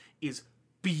issue is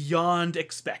beyond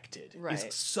expected. Right.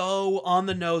 Is so on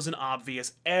the nose and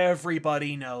obvious.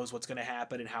 Everybody knows what's going to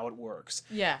happen and how it works.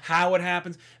 Yeah. How it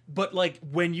happens. But like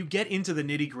when you get into the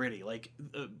nitty gritty, like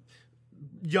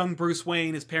young Bruce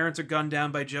Wayne, his parents are gunned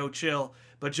down by Joe Chill,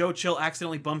 but Joe Chill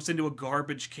accidentally bumps into a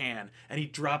garbage can and he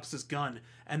drops his gun,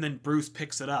 and then Bruce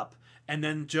picks it up, and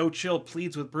then Joe Chill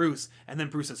pleads with Bruce, and then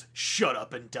Bruce says, "Shut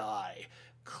up and die."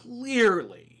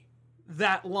 Clearly,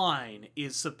 that line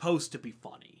is supposed to be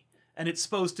funny, and it's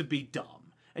supposed to be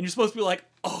dumb, and you're supposed to be like,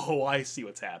 oh, I see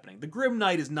what's happening. The Grim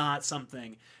Knight is not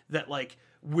something that like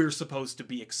we're supposed to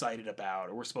be excited about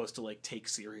or we're supposed to like take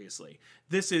seriously.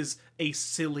 This is a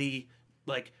silly,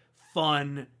 like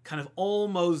fun, kind of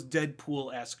almost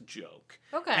Deadpool-esque joke.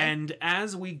 Okay. And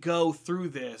as we go through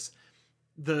this,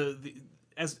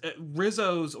 as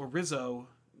Rizzo's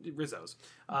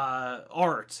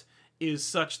art is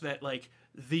such that like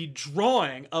the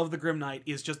drawing of the Grim Knight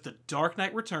is just the Dark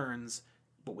Knight Returns,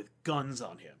 but with guns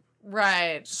on him.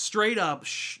 Right. Straight up,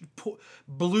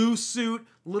 blue suit,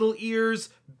 little ears,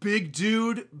 big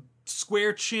dude,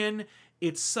 square chin.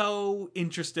 It's so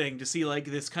interesting to see like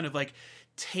this kind of like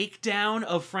takedown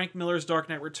of Frank Miller's Dark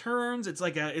Knight Returns. It's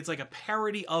like a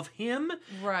parody of him,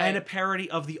 Right. and a parody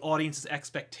of the audience's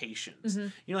expectations.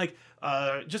 You know, like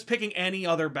just picking any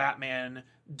other Batman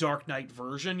Dark Knight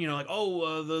version. You know, like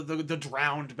the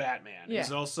drowned Batman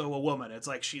is also a woman. It's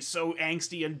like she's so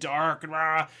angsty and dark and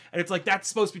rah, and it's like that's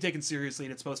supposed to be taken seriously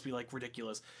and it's supposed to be like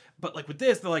ridiculous. But like with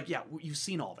this, they're like, yeah, you've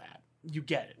seen all that. You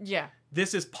get it. Yeah.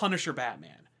 This is Punisher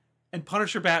Batman, and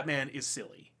Punisher Batman is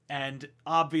silly. And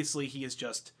obviously he is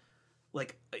just,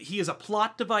 like, he is a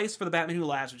plot device for the Batman Who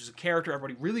Laughs, which is a character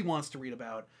everybody really wants to read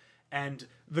about. And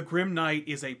the Grim Knight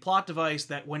is a plot device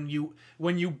that when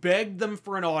you begged them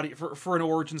for an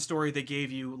origin story, they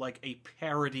gave you, like, a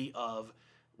parody of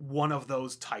one of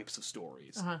those types of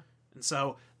stories. And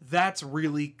so that's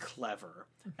really clever.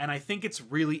 And I think it's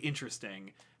really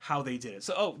interesting how they did it.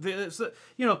 So,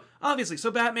 obviously,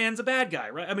 so Batman's a bad guy,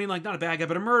 right? I mean, like, not a bad guy,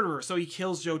 but a murderer. So he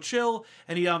kills Joe Chill,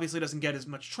 and he obviously doesn't get as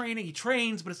much training. He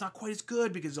trains, but it's not quite as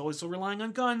good because he's always still relying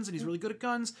on guns, and he's really good at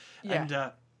guns. Yeah.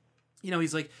 And,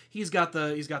 he's got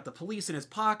the police in his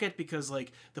pocket because,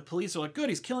 like, the police are like, good,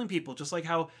 he's killing people. Just like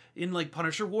how in, like,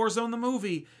 Punisher Warzone, the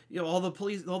movie, all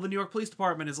the New York Police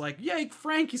Department is like, yay,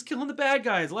 Frank, he's killing the bad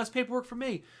guys. Less paperwork for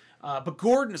me. But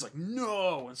Gordon is like,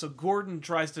 no. And so Gordon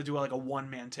tries to do like a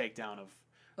one-man takedown of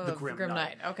the Grim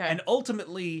Knight. Okay. And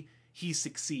ultimately he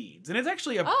succeeds. And it's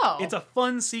actually it's a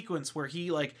fun sequence where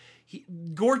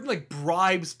Gordon like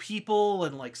bribes people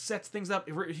and like sets things up.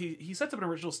 He sets up an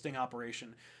original sting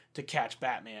operation to catch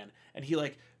Batman, and he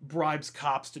like bribes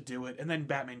cops to do it, and then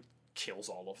Batman kills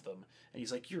all of them. And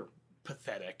he's like, you're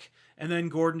pathetic. And then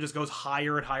Gordon just goes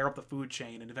higher and higher up the food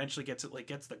chain and eventually gets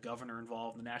the governor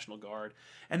involved, the National Guard,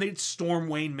 and they storm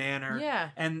Wayne Manor. Yeah.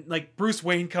 And like Bruce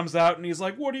Wayne comes out and he's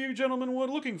like, what are you gentlemen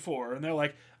looking for? And they're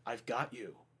like, I've got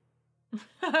you.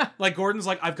 Like Gordon's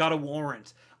like, I've got a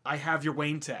warrant. I have your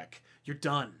Wayne tech. You're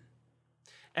done.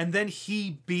 And then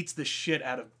he beats the shit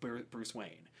out of Bruce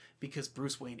Wayne because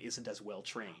Bruce Wayne isn't as well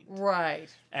trained. Right.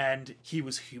 And he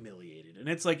was humiliated. And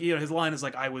it's like, his line is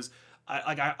like,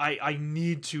 I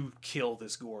need to kill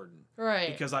this Gordon.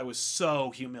 Right. Because I was so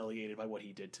humiliated by what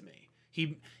he did to me.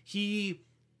 He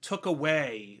took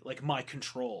away, like, my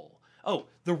control. Oh,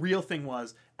 the real thing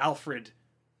was Alfred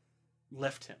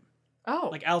left him. Oh.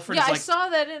 Like, Alfred is like... I saw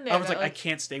that in there. I was like, I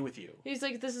can't stay with you. He's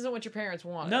like, this isn't what your parents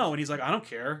want. No, and he's like, I don't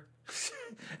care.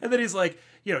 And then he's like,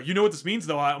 you know what this means,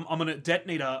 though? I'm going to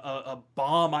detonate a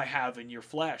bomb I have in your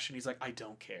flesh. And he's like, I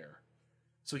don't care.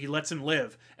 So he lets him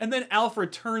live. And then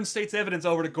Alfred turns state's evidence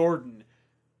over to Gordon.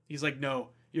 He's like, no,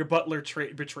 your butler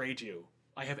betrayed you.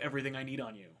 I have everything I need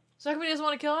on you. So how come he doesn't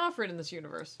want to kill Alfred in this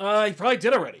universe? He probably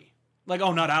did already. Like,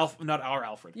 oh, not our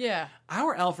Alfred. Yeah.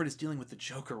 Our Alfred is dealing with the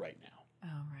Joker right now.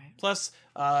 Oh, right. Plus,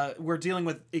 we're dealing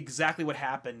with exactly what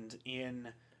happened in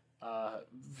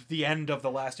the end of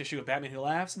the last issue of Batman Who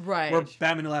Laughs, Right. where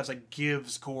Batman Who Laughs like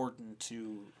gives Gordon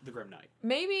to the Grim Knight.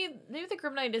 Maybe the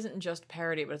Grim Knight isn't just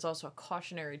parody, but it's also a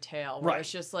cautionary tale. Where Right.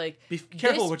 It's just like Be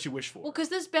careful this- what you wish for. Well, because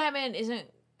this Batman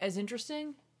isn't as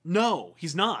interesting. No,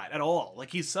 he's not at all.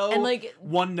 Like he's so And, like-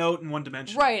 one note and one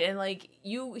dimension. Right, and like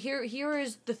here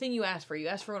is the thing you asked for. You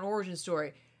asked for an origin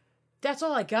story. That's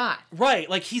all I got. Right,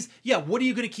 like what are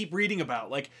you going to keep reading about?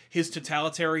 Like his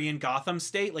totalitarian Gotham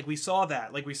state? Like we saw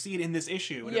that. Like we see it in this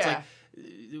issue. And Yeah.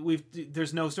 it's like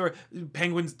there's no story.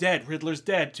 Penguin's dead, Riddler's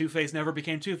dead, Two-Face never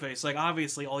became Two-Face. Like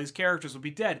obviously all these characters would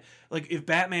be dead. Like if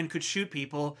Batman could shoot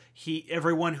people,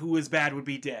 everyone who was bad would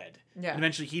be dead. Yeah. And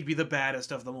eventually he'd be the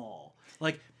baddest of them all.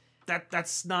 Like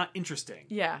that's not interesting.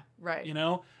 Yeah, right. You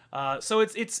know? So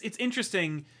it's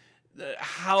interesting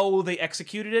how they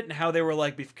executed it and how they were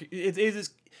like it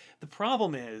is the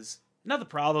problem is not the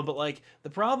problem but like the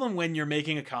problem when you're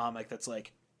making a comic that's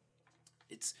like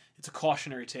it's a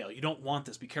cautionary tale. You don't want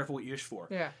this. Be careful what you wish for.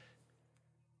 Yeah.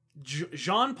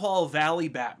 Jean-Paul Valley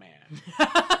Batman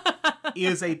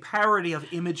is a parody of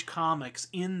Image Comics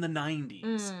in the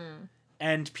 90s.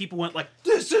 And people went like,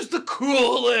 this is the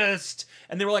coolest!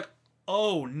 And they were like,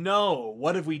 oh no,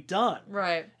 what have we done?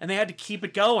 Right. And they had to keep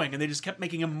it going, and they just kept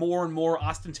making him more and more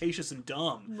ostentatious and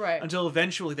dumb. Right. Until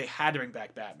eventually they had to bring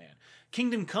back Batman.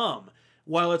 Kingdom Come,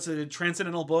 while it's a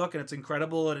transcendental book and it's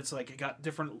incredible and it's like it got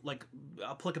different like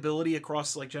applicability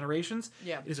across like generations,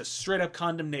 Yeah. it is a straight up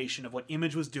condemnation of what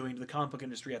Image was doing to the comic book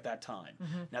industry at that time.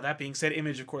 Now that being said,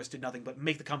 Image of course did nothing but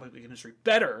make the comic book industry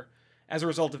better as a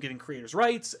result of giving creators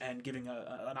rights and giving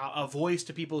a voice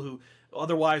to people who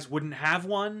otherwise wouldn't have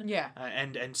one. Yeah.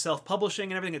 And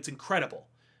self-publishing and everything. It's incredible.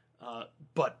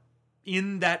 But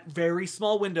in that very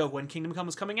small window when Kingdom Come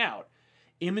was coming out,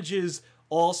 Image's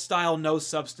all-style,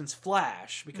 no-substance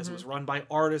Flash, because it was run by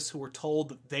artists who were told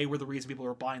that they were the reason people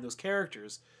were buying those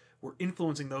characters, were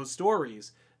influencing those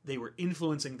stories. They were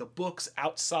influencing the books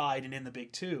outside and in the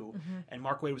big two. And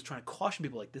Mark Waid was trying to caution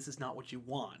people like, this is not what you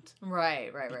want.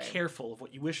 Right. Be careful of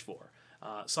what you wish for.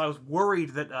 So I was worried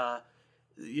that,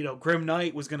 Grim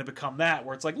Knight was going to become that,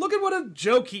 where it's like, look at what a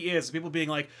joke he is. People being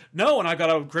like, no, and I got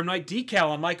a Grim Knight decal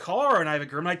on my car, and I have a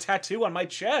Grim Knight tattoo on my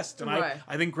chest, and Right.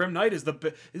 I think Grim Knight is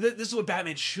this is what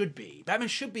Batman should be. Batman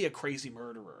should be a crazy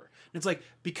murderer. And it's like,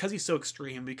 because he's so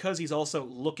extreme, because he's also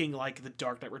looking like the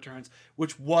Dark Knight Returns,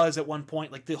 which was at one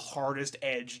point like the hardest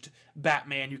edged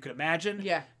Batman you could imagine.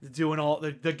 Yeah.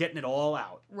 They're getting it all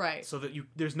out. Right. So that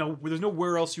there's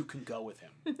nowhere else you can go with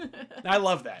him. And I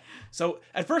love that. So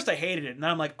at first I hated it, and then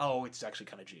I'm like, oh, it's actually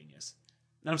kind of genius.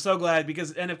 And I'm so glad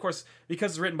because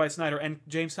it's written by Snyder and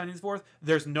James Tynion IV,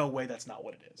 there's no way that's not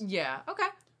what it is. Yeah. Okay.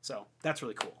 So that's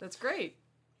really cool. That's great.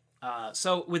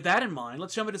 So with that in mind,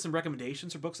 let's jump into some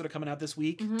recommendations for books that are coming out this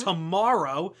week.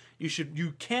 Tomorrow,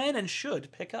 you can and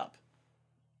should pick up.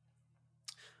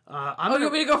 You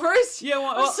want me to go first? Yeah,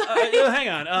 well, sorry. hang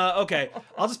on. Okay,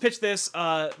 I'll just pitch this.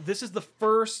 This is the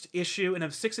first issue in a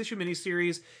 6-issue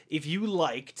miniseries. If you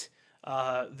liked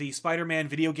the Spider-Man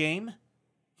video game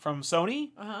from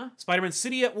Sony, Spider-Man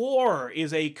City at War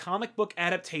is a comic book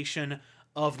adaptation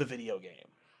of the video game.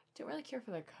 Don't really care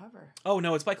for their cover. Oh,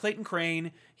 no, it's by Clayton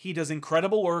Crane. He does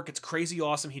incredible work. It's crazy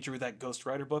awesome. He drew that Ghost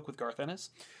Rider book with Garth Ennis.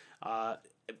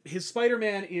 His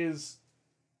Spider-Man is...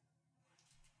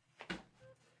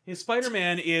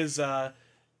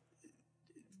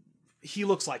 he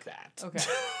looks like that. Okay.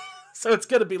 So it's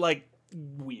going to be, like,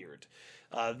 weird.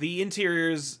 The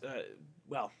interiors,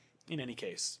 in any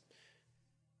case,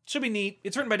 should be neat.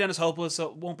 It's written by Dennis Hopeless, so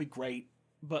it won't be great.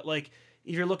 But, like,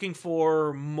 if you're looking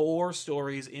for more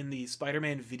stories in the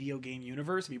Spider-Man video game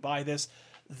universe, if you buy this,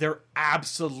 they're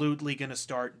absolutely going to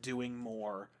start doing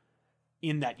more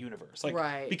in that universe. Like,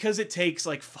 Right. because it takes,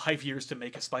 like, 5 years to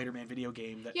make a Spider-Man video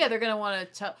game. Yeah, they're gonna want to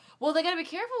tell. Well, they gotta be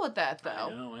careful with that though.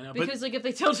 I know. Because like if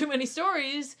they tell too many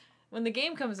stories when the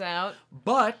game comes out.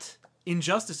 But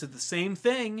Injustice did the same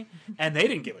thing, and they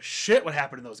didn't give a shit what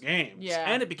happened in those games. Yeah.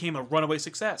 And it became a runaway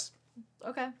success.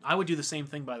 Okay. I would do the same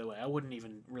thing, by the way. I wouldn't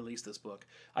even release this book.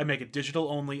 I'd make it digital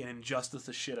only and Injustice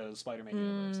the shit out of the Spider-Man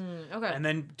universe. Okay. And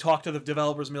then talk to the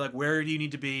developers and be like, where do you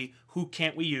need to be? Who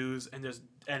can't we use? And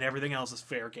everything else is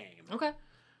fair game. Okay.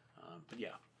 But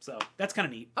yeah, so that's kind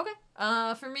of neat. Okay.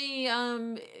 For me,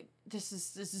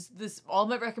 this all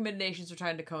my recommendations are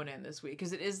tied to Conan this week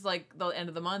because it is like the end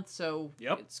of the month, so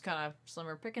Yep. it's kind of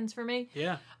slimmer pickings for me.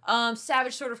 Yeah.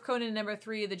 Savage Sword of Conan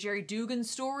 #3, the Jerry Dugan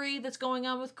story that's going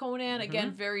on with Conan.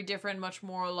 Again, very different, much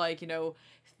more like,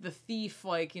 the thief,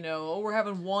 like, you know, oh, we're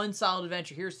having one solid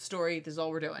adventure. Here's the story. This is all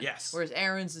we're doing. Yes. Whereas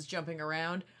Aaron's is jumping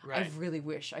around. Right. I really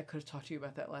wish I could have talked to you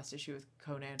about that last issue with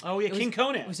Conan. Oh, yeah, King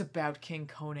Conan. It was about King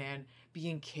Conan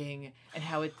being king and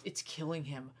how it's killing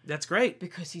him That's great.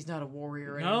 because he's not a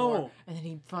warrior No. anymore. And then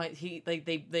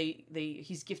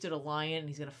he's gifted a lion and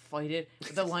he's gonna fight it,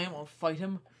 but the lion won't fight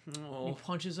him. And he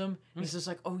punches him. And he's just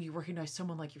like, oh, you recognize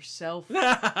someone like yourself.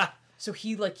 So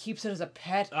he like keeps it as a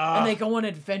pet, and they go on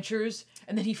adventures,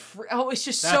 and then it's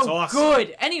just That's so awesome.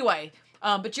 good. Anyway,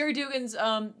 but Jerry Dugan's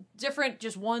different,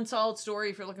 just one solid story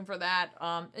if you're looking for that.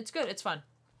 It's good, it's fun.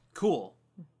 Cool.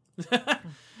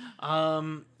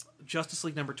 Justice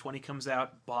League number 20 comes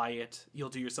out. Buy it. You'll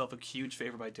do yourself a huge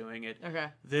favor by doing it. Okay.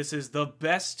 This is the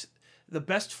best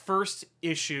first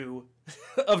issue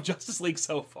of Justice League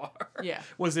so far. Yeah.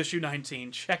 Was issue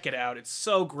 19. Check it out. It's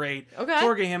so great. Okay.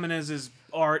 Jorge Jimenez's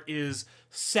art is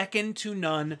second to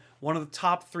none. One of the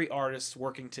top 3 artists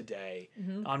working today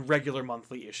on regular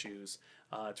monthly issues.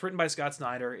 It's written by Scott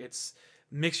Snyder. It's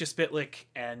Mixia Spitlick,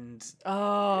 and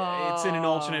it's in an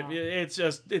alternate. It's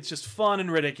just fun and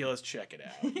ridiculous. Check it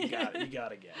out. You gotta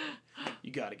get it.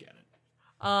 You gotta get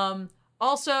it.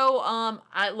 Also,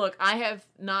 I have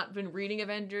not been reading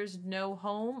Avengers No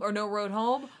Road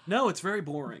Home, No, it's very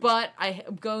boring. but I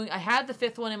had the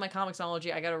 5th one in my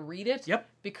Comixology. I gotta read it. Yep.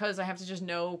 Because I have to just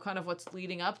know kind of what's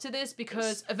leading up to this,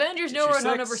 because Avengers No issue Road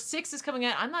Home 6. number 6 is coming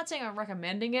out. I'm not saying I'm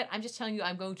recommending it. I'm just telling you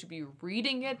I'm going to be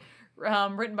reading it.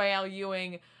 Written by Al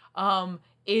Ewing.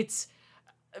 It's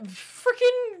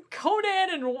freaking Conan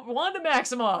and Wanda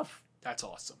Maximoff. That's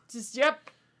awesome. Just,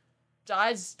 yep.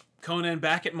 Conan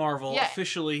back at Marvel, Yeah.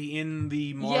 officially in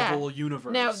the Marvel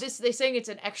universe. Now, they're saying it's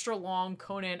an extra long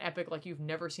Conan epic like you've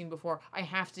never seen before. I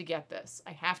have to get this.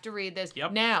 I have to read this.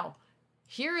 Yep. Now,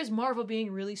 here is Marvel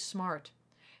being really smart.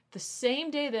 The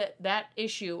same day that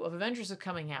issue of Avengers is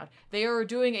coming out, they are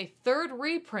doing a 3rd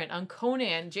reprint on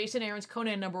Conan, Jason Aaron's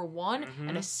Conan number 1,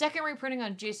 and a 2nd reprinting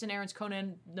on Jason Aaron's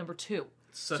Conan number 2.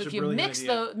 Such so a if you brilliant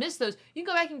idea. miss those, you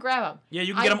can go back and grab them. Yeah,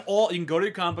 you can get them all. You can go to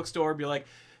your comic book store and be like,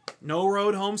 No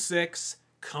Road Home 6,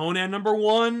 Conan number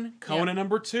 1, Conan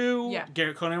number 2,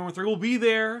 Yeah. Conan number 3 will be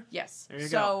there. Yes. There you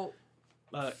so,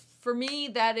 go. for me,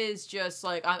 that is just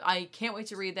like, I can't wait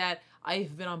to read that.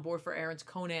 I've been on board for Aaron's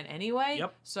Conan anyway.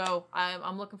 Yep. So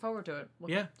I'm looking forward to it.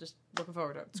 Just looking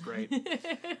forward to it. It's great.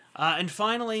 And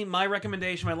finally, my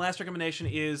last recommendation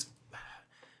is,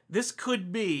 it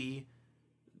could be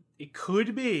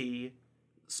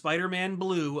Spider-Man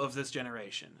Blue of this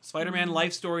generation. Spider-Man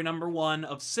Life Story number 1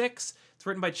 of 6. It's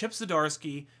written by Chip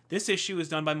Zdarsky. This issue is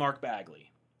done by Mark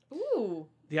Bagley. Ooh.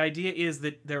 The idea is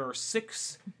that there are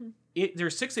 6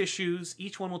 issues.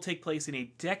 Each one will take place in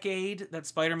a decade that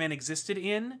Spider-Man existed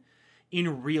in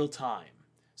real time.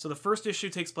 So the first issue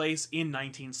takes place in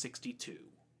 1962.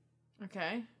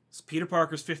 Okay. So Peter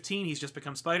Parker's 15. He's just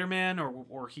become Spider-Man,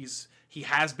 or he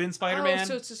has been Spider-Man. Oh,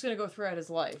 so it's just gonna go throughout his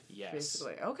life. Yes.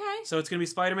 Basically. Okay. So it's gonna be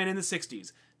Spider-Man in the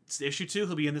 60s. It's issue 2.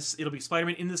 It'll be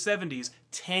Spider-Man in the 70s.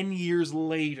 10 years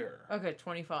later. Okay.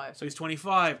 25. So he's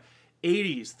 25.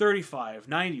 80s, 35,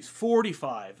 90s,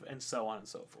 45, and so on and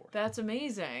so forth. That's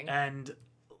amazing. And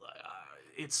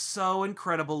it's so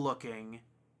incredible looking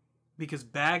because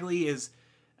Bagley is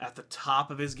at the top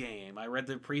of his game. I read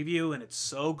the preview and it's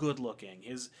so good looking.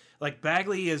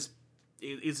 Bagley is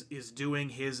doing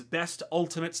his best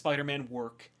Ultimate Spider-Man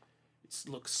work. It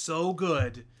looks so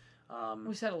good.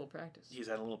 He's had a little practice. He's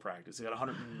had a little practice. He's had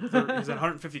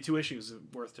 152 issues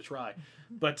worth to try,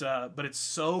 but it's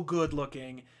so good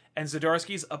looking. And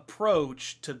Zdarsky's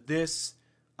approach to this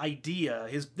idea,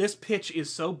 this pitch is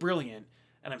so brilliant,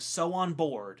 and I'm so on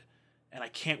board, and I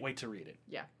can't wait to read it.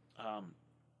 Yeah.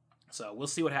 So we'll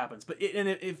see what happens. But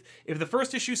if the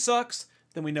first issue sucks,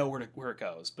 then we know where it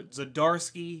goes. But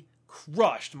Zdarsky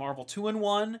crushed Marvel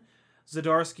 2-in-1.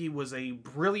 Zdarsky was a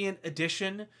brilliant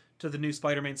addition to the new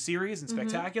Spider-Man series and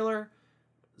Spectacular.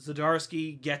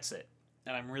 Zdarsky gets it.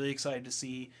 And I'm really excited to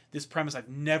see this premise I've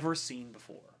never seen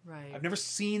before. Right. I've never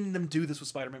seen them do this with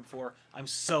Spider-Man before. I'm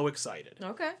so excited.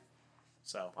 Okay.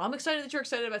 So I'm excited that you're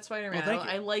excited about Spider-Man. Well, thank you.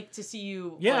 I like to see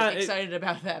you excited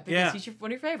about that because he's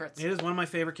one of your favorites. It is one of my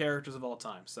favorite characters of all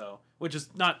time. So, which is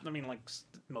not,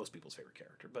 most people's favorite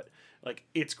character, but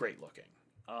it's great looking.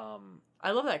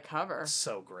 I love that cover.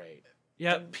 So great.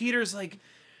 Yeah, Peter's like,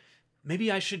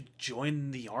 maybe I should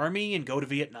join the army and go to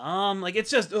Vietnam.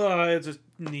 It's just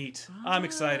neat. I'm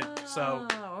excited. So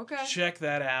okay. Check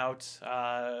that out.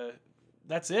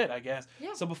 That's it, I guess.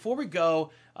 Yeah. So before we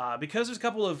go, because there's a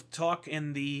couple of talk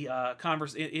in the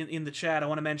in the chat, I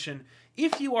want to mention,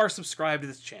 if you are subscribed to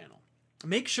this channel,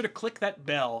 make sure to click that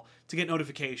bell to get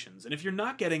notifications. And if you're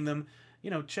not getting them,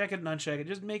 check it and uncheck it.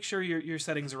 Just make sure your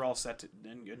settings are all set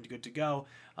and good to go.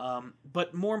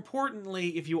 But more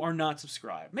importantly, if you are not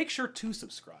subscribed, make sure to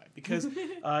subscribe, because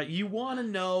you want to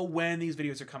know when these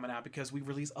videos are coming out, because we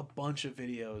release a bunch of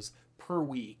videos per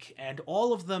week, and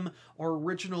all of them are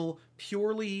original,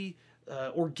 purely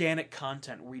organic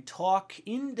content, where we talk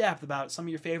in depth about some of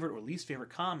your favorite or least favorite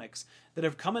comics that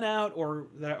have coming out, or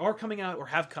that are coming out, or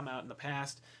have come out in the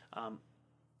past.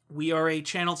 We are a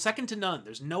channel second to none.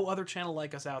 There's no other channel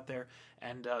like us out there,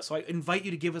 and so I invite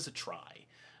you to give us a try.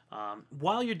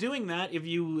 While you're doing that, if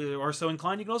you are so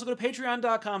inclined, you can also go to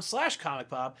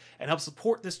patreon.com/comicpop and help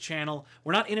support this channel.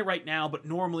 We're not in it right now, but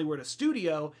normally we're at a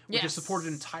studio, which is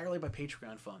supported entirely by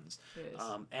Patreon funds.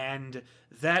 And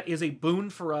that is a boon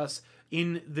for us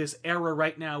in this era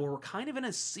right now, where we're kind of in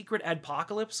a secret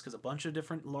adpocalypse, because a bunch of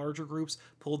different larger groups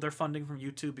pulled their funding from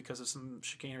YouTube because of some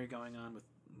chicanery going on with,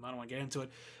 I don't want to get into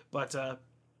it, but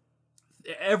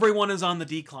everyone is on the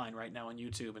decline right now on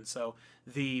YouTube, and so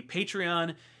the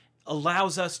Patreon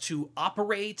allows us to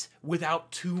operate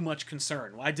without too much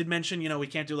concern. Well, I did mention, we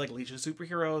can't do like Legion of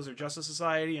Superheroes or Justice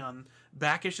Society on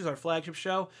Back Issues, our flagship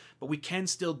show, but we can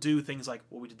still do things like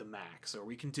what we did the Max, or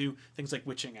we can do things like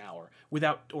Witching Hour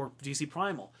or DC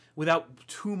Primal without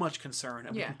too much concern,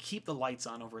 and we can keep the lights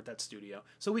on over at that studio,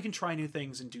 so we can try new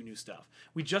things and do new stuff.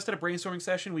 We just had a brainstorming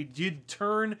session. We did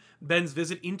turn Ben's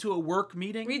visit into a work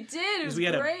meeting. We did. It was we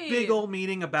had great. a big old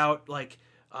meeting about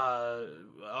a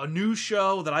new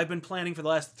show that I've been planning for the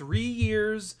last 3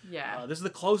 years. Yeah. This is the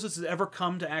closest it's ever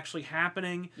come to actually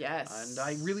happening. Yes. And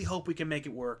I really hope we can make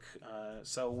it work.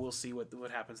 So we'll see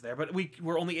what happens there. But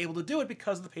we're only able to do it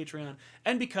because of the Patreon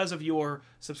and because of your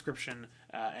subscription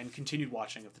and continued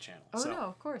watching of the channel. Oh, so, no,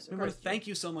 of course. We want to thank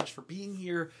you so much for being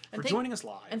here, for joining us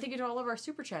live. And thank you to all of our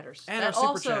super chatters. And that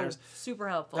our super chatters. Super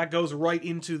helpful. That goes right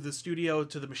into the studio,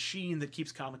 to the machine that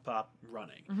keeps Comic Pop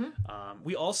running.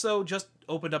 We also just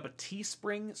opened up a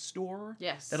Teespring store.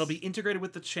 Yes. That'll be integrated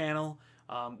with the channel.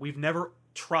 We've never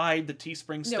tried the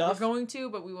Teespring stuff. Yeah, we're going to,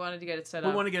 but we wanted to get it set up.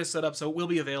 We want to get it set up, so it will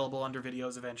be available under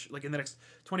videos eventually, like in the next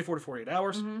 24 to 48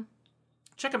 hours.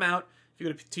 Check them out. If you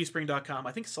go to teespring.com,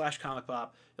 I think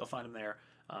 /comicpop, you'll find them there.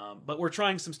 But we're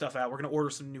trying some stuff out. We're going to order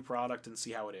some new product and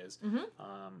see how it is.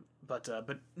 But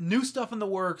new stuff in the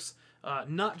works,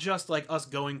 not just like us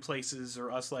going places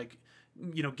or us like,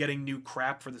 getting new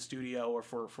crap for the studio or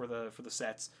for the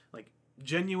sets. Like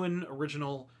genuine,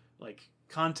 original, like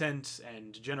content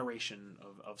and generation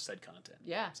of said content.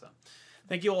 Yeah. So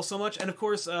thank you all so much. And of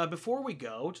course, before we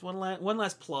go, just one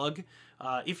last plug.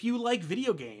 If you like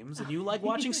video games and you like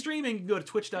watching streaming, you can go to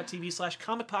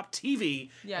twitch.tv/comicpoptv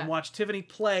and watch Tiffany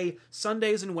play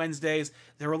Sundays and Wednesdays.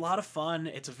 They're a lot of fun.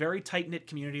 It's a very tight-knit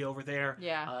community over there.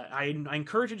 Yeah. I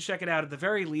encourage you to check it out. At the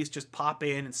very least, just pop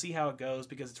in and see how it goes,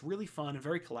 because it's really fun and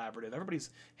very collaborative.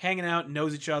 Everybody's hanging out and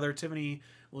knows each other. Tiffany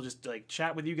will just like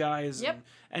chat with you guys. Yep.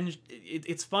 And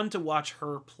it's fun to watch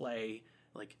her play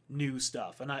like new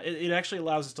stuff, and it actually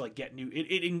allows us to like get new.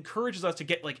 It encourages us to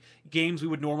get like games we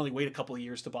would normally wait a couple of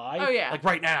years to buy. Oh yeah, like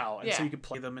right now, and so you can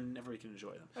play them and everybody can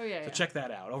enjoy them. Oh yeah. So check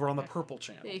that out over on the Purple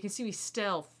channel. Yeah, you can see me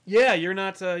stealth. Yeah, you're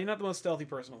not the most stealthy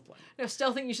person on the planet. No,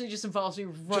 stealthing usually just involves me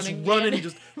running. Just running and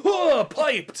just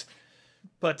piped.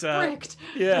 But bricked.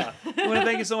 Yeah, I want to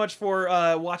thank you so much for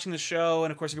watching the show,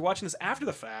 and of course, if you're watching this after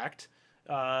the fact,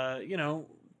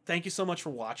 thank you so much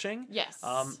for watching. Yes.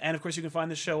 And of course, you can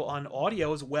find the show on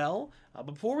audio as well.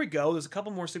 Before we go, there's a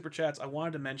couple more super chats I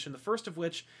wanted to mention. The first of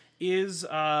which is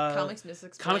Comics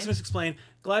Misexplained. Comics Misexplained.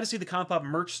 Glad to see the Comic Pop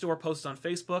merch store posted on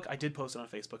Facebook. I did post it on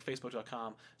Facebook,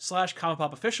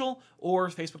 facebook.com/comicpopofficial or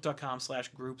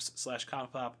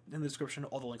facebook.com/groups/comicpop. In the description,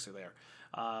 all the links are there.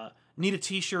 Need a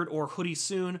t-shirt or hoodie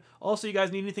soon. Also, you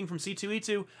guys need anything from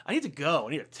C2E2? I need to go.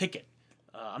 I need a ticket.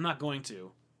 I'm not going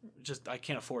to. I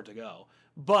can't afford to go.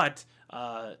 But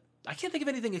I can't think of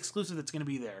anything exclusive that's going to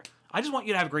be there. I just want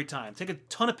you to have a great time. Take a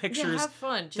ton of pictures. Yeah, have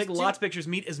fun. Take lots of pictures.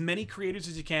 Meet as many creators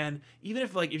as you can. Even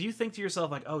if if you think to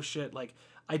yourself like, oh shit, like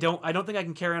I don't think I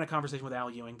can carry on a conversation with Al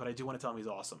Ewing, but I do want to tell him he's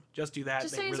awesome. Just do that.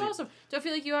 Just say he's awesome. Don't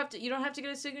feel like you don't have to get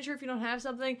a signature if you don't have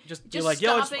something. Just be like,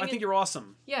 yo, I think you're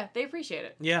awesome. Yeah, they appreciate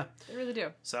it. Yeah. They really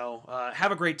do. So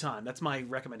have a great time. That's my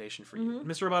recommendation for you.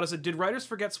 Mr. Roboto said, did writers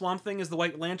forget Swamp Thing as the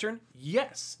White Lantern?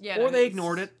 Yes. Yeah. Or they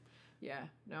ignored it. Yeah.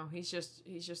 No, he's just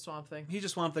Swamp Thing. He's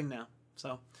just Swamp Thing now.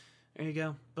 So there you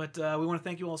go. But we want to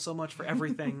thank you all so much for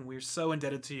everything. We're so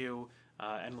indebted to you.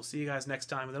 And we'll see you guys next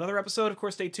time with another episode. Of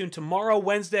course, stay tuned. Tomorrow,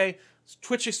 Wednesday,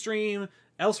 Twitch stream,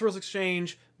 Elseworlds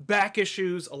Exchange, back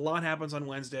issues. A lot happens on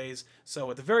Wednesdays.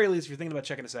 So at the very least, if you're thinking about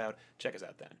checking us out, check us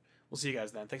out then. We'll see you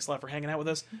guys then. Thanks a lot for hanging out with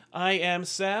us. I am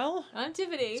Sal. I'm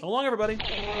Tiffany. So long, everybody.